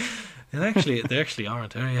 And actually, they actually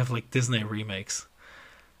aren't. They only have like Disney remakes.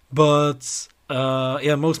 But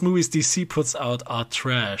yeah, most movies DC puts out are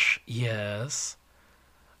trash. Yes,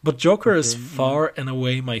 but Joker is Okay, far and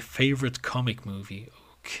away my favorite comic movie.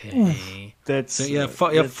 Okay. That's So yeah,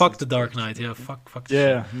 that's- fuck the Dark Knight. Yeah, fuck the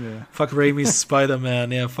shit. Yeah. Fuck Raimi's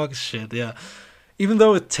Spider-Man. Yeah, fuck shit. Yeah. Even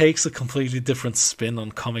though it takes a completely different spin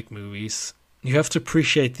on comic movies, you have to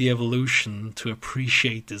appreciate the evolution to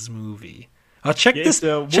appreciate this movie. Check Yeah, this. if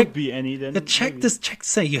there check would be any, then check maybe. this. Check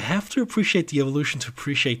say you have to appreciate the evolution to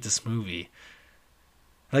appreciate this movie.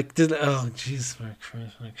 Like oh jeez,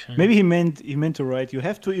 okay. Maybe he meant to write. You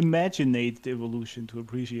have to imaginate the evolution to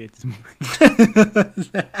appreciate this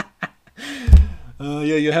movie.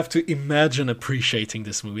 Yeah, you have to imagine appreciating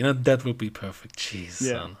this movie, and that would be perfect. Jeez,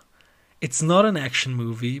 Yeah. son. It's not an action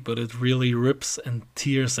movie, but it really rips and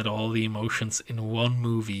tears at all the emotions in one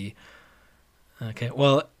movie. Okay,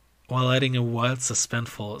 well, while adding a wild,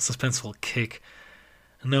 suspenseful kick.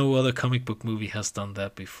 No other comic book movie has done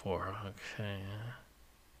that before. Okay,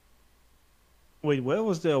 Wait, where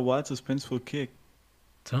was there a wild suspenseful kick?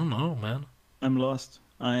 don't know, man. I'm lost.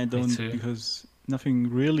 I don't too. because nothing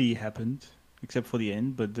really happened except for the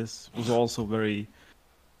end. But this was also very.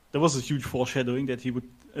 There was a huge foreshadowing that he would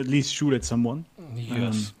at least shoot at someone.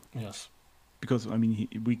 Yes. Because I mean,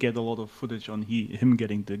 we get a lot of footage on him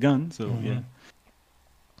getting the gun. So Mhm. yeah.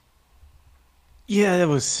 Yeah,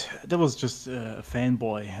 that was just a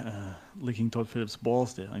fanboy licking Todd Phillips'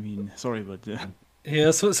 balls there. I mean, sorry, but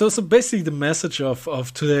Yeah, so basically the message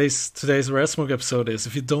of today's Rasmog episode is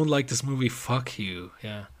if you don't like this movie, fuck you.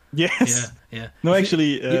 Yeah. Yeah, yes. yeah. No, If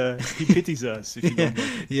actually, you- he pities us if you don't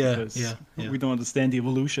like it, yeah, because yeah, yeah. we don't understand the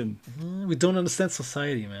evolution. We don't understand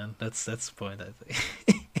society, man. That's the point, I think.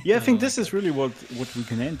 Yeah, I I think don't this like is really what we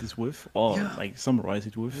can end this with, or Yeah. like summarize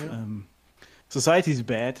it with. Yeah. Society is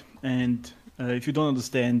bad, and if you don't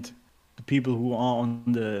understand the people who are on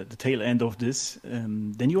the tail end of this,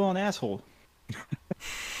 then you are an asshole.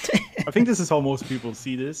 I think this is how most people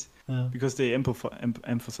see this, Yeah. because they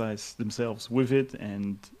emphasize themselves with it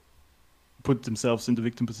and put themselves in the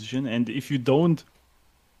victim position. And if you don't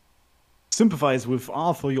sympathize with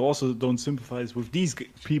Arthur, you also don't sympathize with these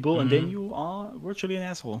people, and then Mhm. you are virtually an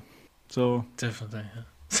asshole. So, Definitely. Yeah.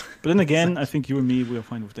 but then again, I think you and me, we are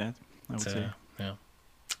fine with that, I would So, say. yeah.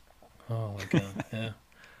 Oh my god. Yeah.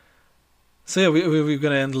 So yeah, we're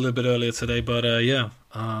gonna end a little bit earlier today, but yeah.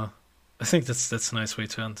 I think that's a nice way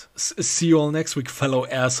to end. See you all next week, fellow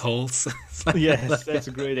assholes. It's like- Yes, that's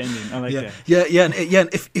a great ending. I like yeah, that. yeah. And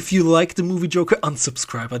if you like the movie Joker,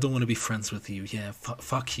 unsubscribe. I don't want to be friends with you. Yeah,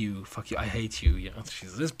 fuck you. I hate you. Yeah,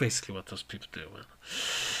 Jesus, that's basically what those people do, man.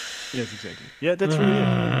 Yes, exactly. Yeah, that's really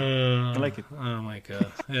it. I like it. Oh my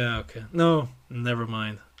god. Yeah. Okay. No, never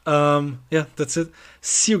mind. Yeah, that's it.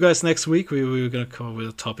 See you guys next week. We're gonna come up with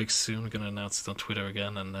a topic soon. We're gonna announce it on Twitter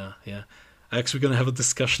again, and yeah, actually, we're gonna have a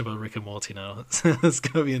discussion about Rick and Morty now. It's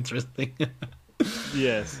gonna be interesting.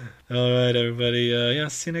 Yes. All right, everybody. Yeah,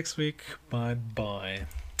 see you next week. Bye bye.